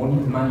possono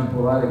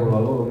manipolare con la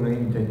loro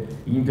mente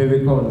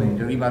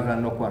intellettualmente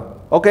rimarranno qua.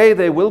 Okay,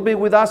 they will be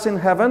with us in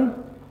heaven.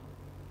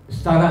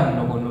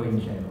 Staranno con noi in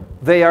cielo.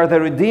 They are the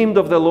redeemed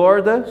of the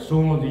Lord,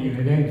 Sono dei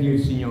credenti del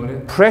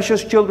Signore,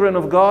 precious children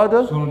of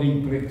God, sono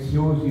dei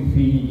preziosi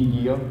figli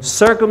di Dio,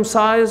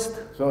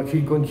 circumcised sono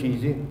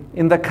circoncisi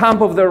in the camp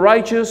of the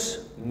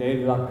righteous.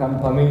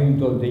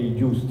 nell'accampamento dei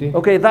giusti.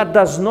 Okay, that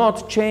does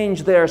not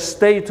change their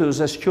status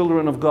as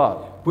children of God.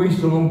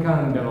 Questo non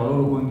cambia la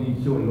loro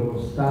condizione, il loro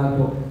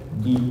stato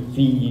di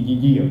figli di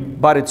Dio.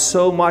 But it's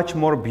so much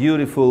more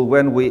beautiful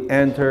when we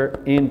enter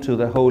into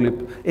the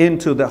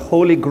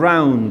holy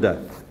ground,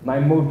 Ma è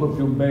molto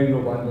più bello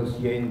quando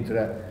si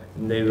entra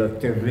nel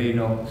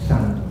terreno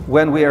santo,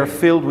 when we are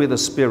filled with the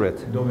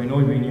Spirit. dove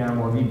noi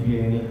veniamo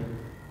ripieni,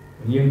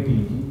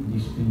 riempiti di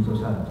Spirito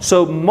Santo.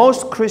 So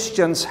most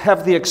Christians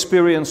have the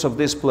experience of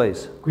this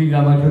place. Quindi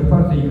la maggior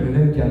parte dei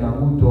credenti hanno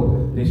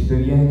avuto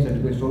l'esperienza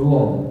di questo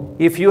luogo.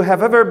 If you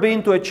have ever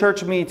been to a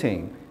church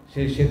meeting,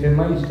 Se siete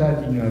mai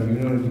stati in una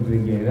riunione di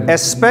preghiera,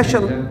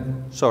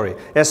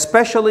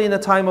 especially in a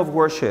time of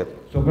worship,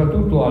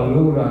 soprattutto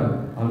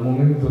all'ora, al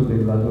momento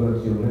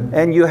dell'adorazione,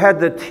 and you had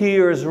the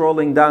tears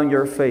rolling down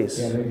your e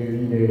face, avete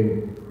lì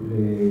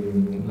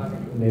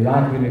le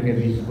lacrime che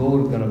vi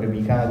sgorgano, che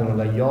vi cadono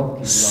dagli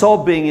occhi,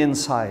 sobbing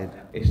inside,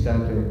 e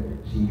state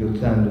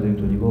singhiozzando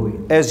dentro di voi.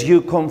 as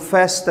you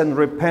confessed and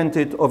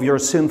repented of your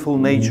sinful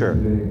nature.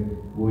 Mentre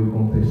voi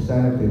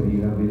confessate e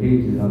vi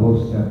ravvedete la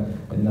vostra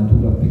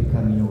natura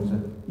peccaminosa,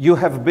 You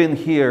have been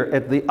here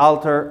at the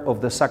altar of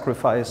the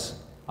sacrifice.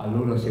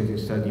 allora siete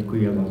stati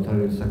qui all'altare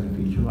del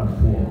sacrificio, al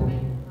fuoco.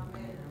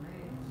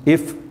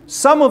 If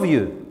some of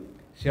you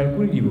Se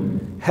alcuni di voi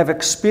have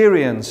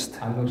experienced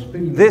hanno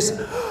sperimentato this,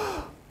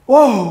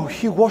 oh,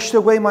 he washed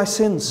away my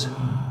sins,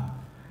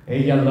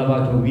 egli ha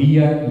lavato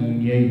via i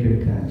miei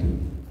peccati,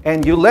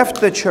 and you left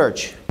the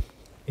church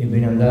e ve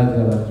ne andate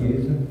dalla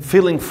chiesa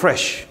feeling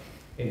fresh,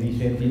 e vi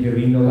sentite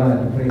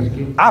rinnovati,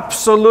 freschi,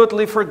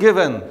 absolutely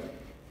forgiven,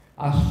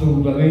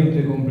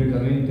 assolutamente,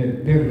 completamente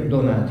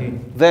perdonati,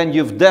 then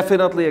you've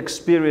definitely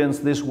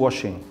experienced this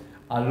washing.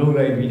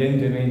 allora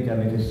evidentemente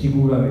avete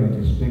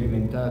sicuramente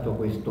sperimentato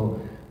questo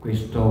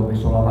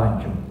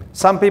lavaggio.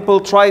 Some people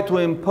try to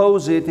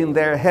impose it in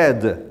their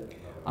head.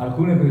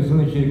 Alcune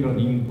persone cercano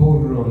di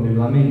imporlo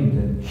nella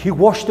mente. He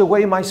washed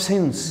away my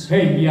sins.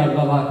 Egli ha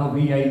lavato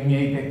via i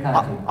miei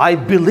peccati. I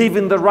believe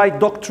in the right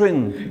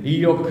doctrine,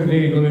 Io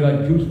credo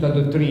nella giusta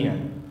dottrina,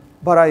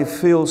 but I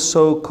feel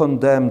so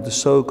condemned,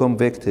 so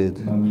convicted.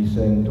 ma mi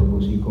sento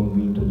così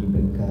convinto di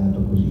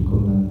peccato, così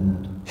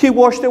condannato. He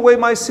washed away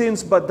my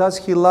sins, but does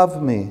he love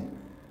me?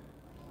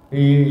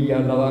 Egli ha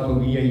lavato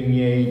via i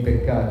miei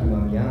peccati, ma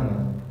mi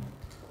ama.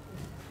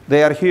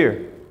 They are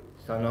here.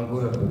 Stanno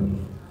ancora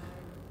qui.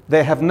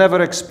 They have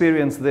never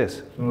experienced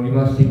this. Sono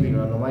rimasti qui,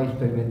 non hanno mai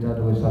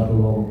sperimentato quest'altro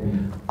luogo qui.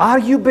 Are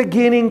you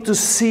beginning to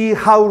see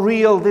how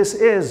real this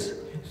is?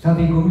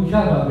 State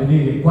incominciando a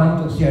vedere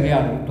quanto sia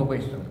reale tutto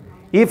questo.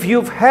 If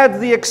you've had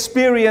the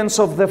experience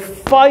of the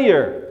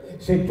fire,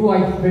 Se tu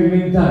hai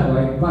sperimentato,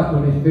 hai fatto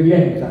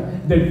l'esperienza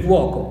del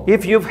fuoco,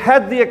 if you've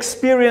had the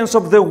experience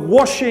of the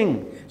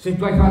washing, se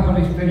tu hai fatto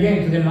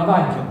l'esperienza del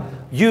lavaggio,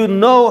 you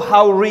know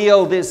how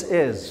real this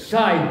is.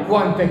 sai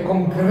quanto è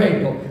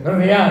concreto,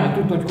 reale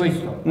tutto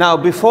questo. Now,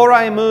 before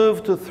I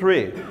move to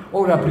 3,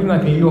 Ora, prima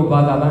che io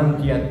vada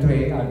avanti al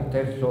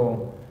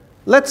terzo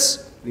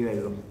let's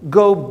livello,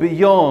 go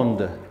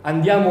beyond.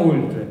 andiamo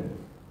oltre.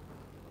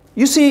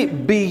 You see,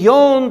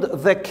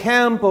 beyond the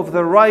camp of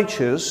the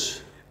righteous,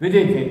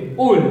 Vedete,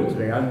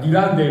 oltre, al di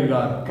là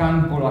del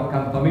campo,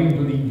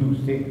 l'accampamento dei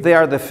giusti, they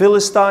are the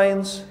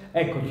Philistines,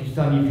 ecco, ci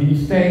stanno i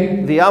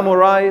Filistei, the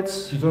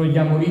Amorites, ci sono gli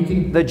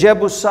Amoriti, the i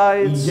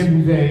Jebusites.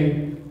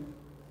 Gebusei,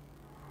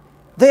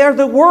 They are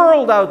the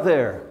world out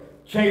there.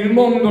 c'è il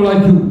mondo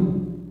laggiù.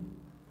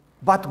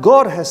 But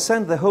God has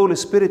sent the Holy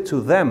Spirit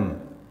to them.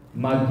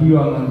 Ma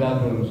Dio ha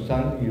mandato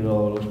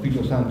lo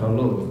Spirito Santo a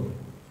loro.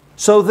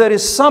 So there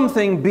is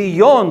something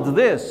beyond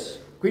this.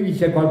 Quindi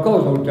c'è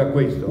qualcosa oltre a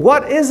questo.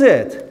 What is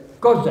it?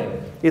 Cos'è?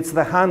 It's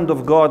the hand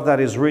of God that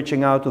is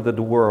reaching out to the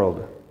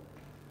world.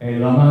 È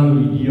la mano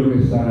di Dio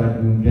che sta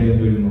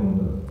raggiungendo il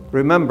mondo.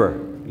 Remember,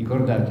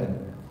 Ricordate?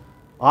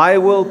 I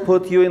will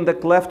put you in the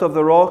cleft of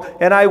the rock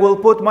and I will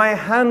put my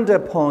hand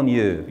upon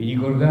you. Vi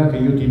ricordate,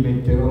 io ti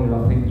metterò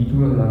nella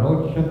fenditura della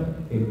roccia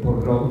e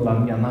porrò la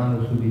mia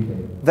mano su di te.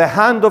 The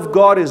hand of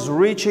God is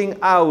reaching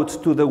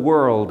out to the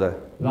world.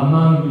 La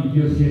mano di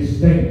Dio si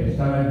estende,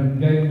 sta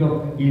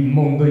raggiungendo il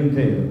mondo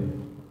intero.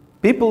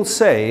 People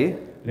say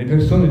Le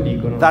persone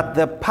dicono that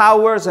the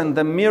powers and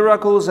the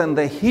miracles and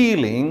the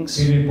healings,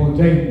 che le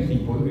potenze,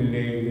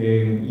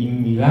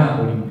 i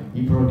miracoli,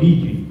 i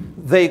prodigi,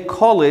 they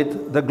call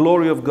it the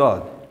glory of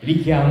God. li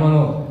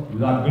chiamano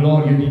la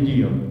gloria di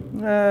Dio.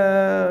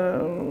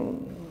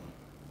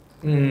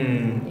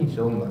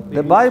 Insomma,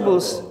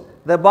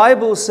 The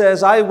Bible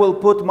says, I will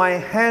put my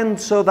hand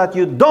so that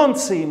you don't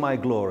see my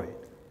glory.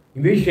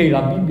 invece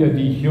la Bibbia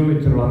dice: io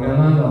metterò la mia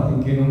mano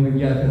affinché non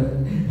vediate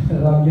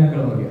la mia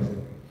gloria.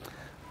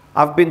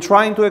 I've been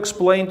trying to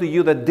explain to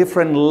you the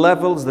different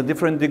levels, the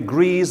different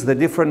degrees, the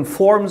different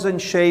forms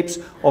and shapes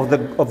of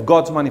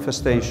God's Sto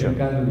manifestation.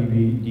 cercando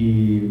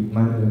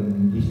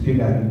di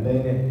spiegarvi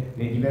bene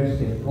le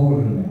diverse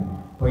forme,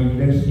 poi i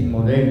diversi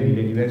modelli,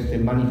 le diverse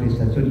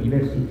manifestazioni, i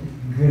diversi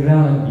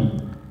gradi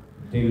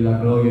della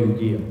gloria di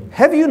Dio.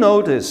 Have you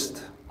noticed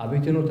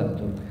Avete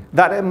notato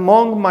that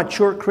among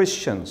mature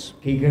Christians,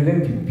 che i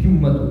credenti più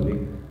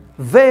maturi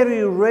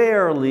very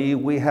rarely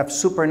we have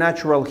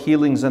supernatural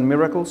healings and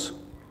miracles?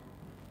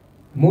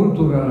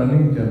 molto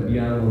raramente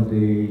abbiamo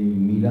dei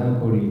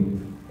miracoli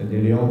e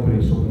delle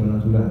opere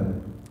soprannaturali?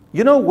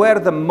 You know where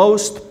the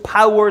most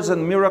powers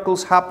and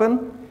miracles happen?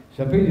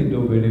 Sapete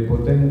dove le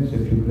potenze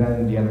più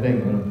grandi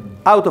avvengono?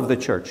 Out of the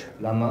church.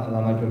 La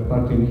maggior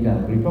parte dei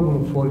miracoli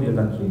proprio fuori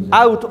dalla Chiesa.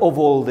 Out of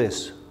all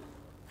this.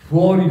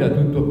 Fuori da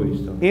tutto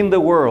questo. In the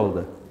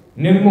world.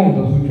 Nel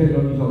mondo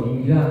succedono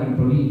i miracoli,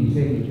 prodigi,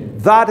 semplici.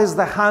 That is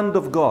the hand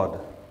of God.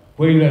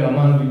 Quella è la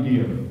mano di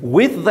Dio.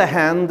 With the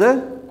hand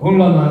Con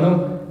la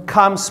mano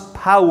comes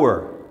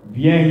power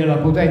viene la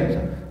potenza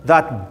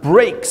that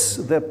breaks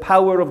the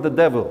power of the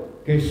devil.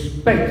 che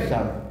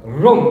spezza,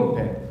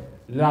 rompe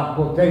la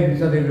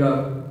potenza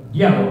del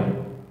diavolo.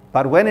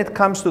 But when it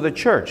comes to the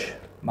church,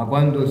 Ma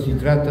quando si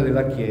tratta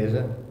della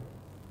Chiesa,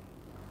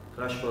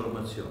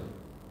 Trasformazione.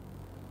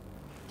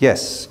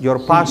 yes, your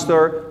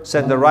pastor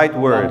said the right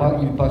word.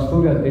 Il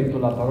pastore ha detto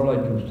la parola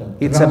giusta.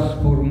 It's a-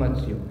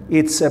 Trasformazione.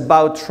 It's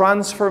about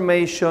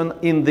transformation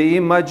in the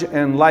image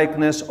and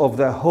likeness of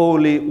the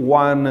Holy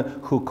One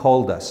who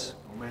called us.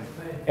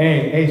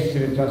 È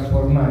essere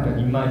trasformata in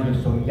immagine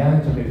e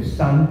somiglianza del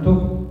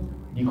santo,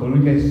 di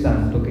colui che è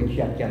santo che ci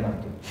ha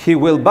chiamati. He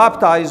will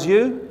baptize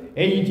you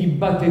Egli ti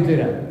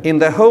battezzerà in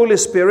the Holy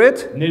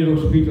Spirit, nello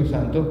Spirito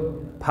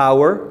Santo,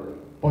 power,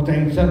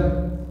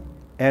 potenza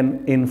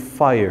and in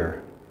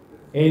fire,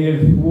 e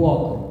nel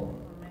fuoco,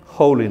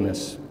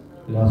 holiness.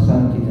 la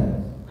santità.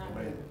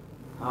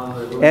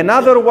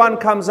 Another one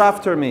comes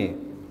after me.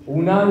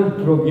 Un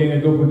altro viene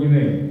dopo di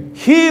me,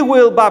 He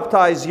will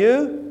baptize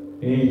you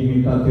egli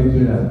mi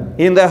battezzerà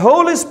in the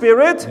Holy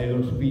Spirit,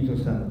 nello Spirito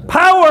Santo,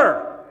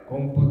 power,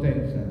 con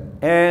potenza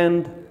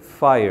and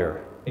fire.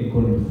 e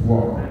con il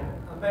fuoco.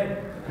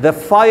 The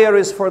fire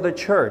is for the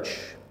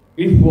church.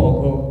 Il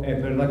fuoco è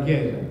per la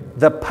Chiesa,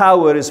 The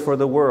power is for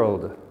the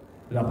world.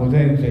 la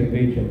potenza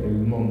invece è per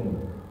il mondo.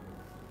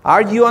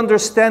 Are you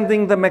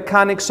understanding the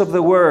mechanics of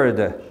the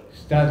word?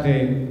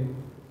 State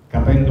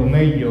capendo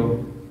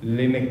meglio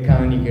le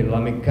meccaniche, la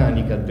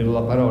meccanica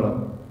della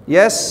parola?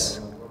 Yes?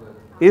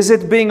 Is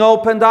it being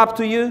opened up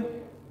to you?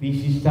 Vi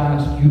si sta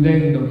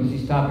schiudendo, vi si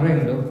sta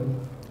aprendo?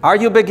 Are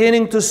you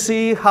beginning to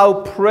see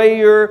how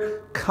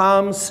prayer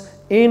comes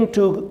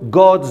into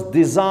God's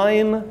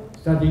design?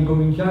 State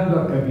incominciando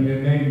a capire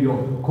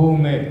meglio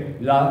come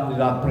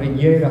la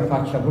preghiera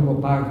faccia proprio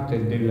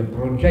parte del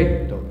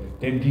progetto,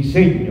 del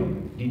disegno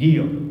di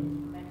Dio.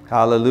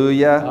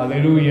 Hallelujah.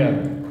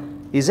 Alleluia.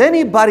 Is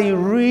anybody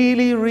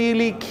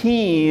really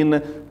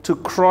keen to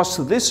cross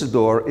this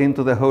door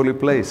into the holy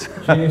place?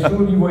 C'è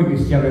nessuno di voi che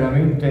sia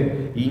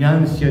veramente in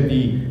ansia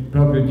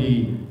proprio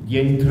di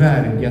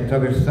entrare, di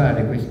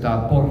attraversare questa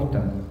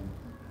porta?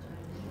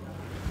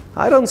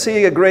 I don't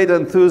see a great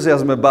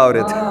enthusiasm about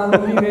it.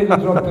 Non mi vedo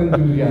troppo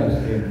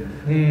entusiasti.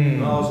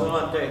 No, sono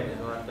attenti,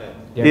 sono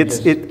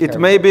attenti. It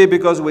may be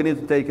because we need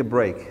to take a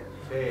break.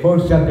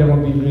 Forse abbiamo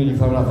bisogno di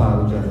fare una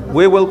pausa.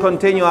 We will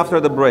continue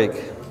after the break.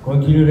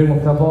 Continueremo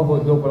fra poco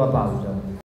dopo la pausa.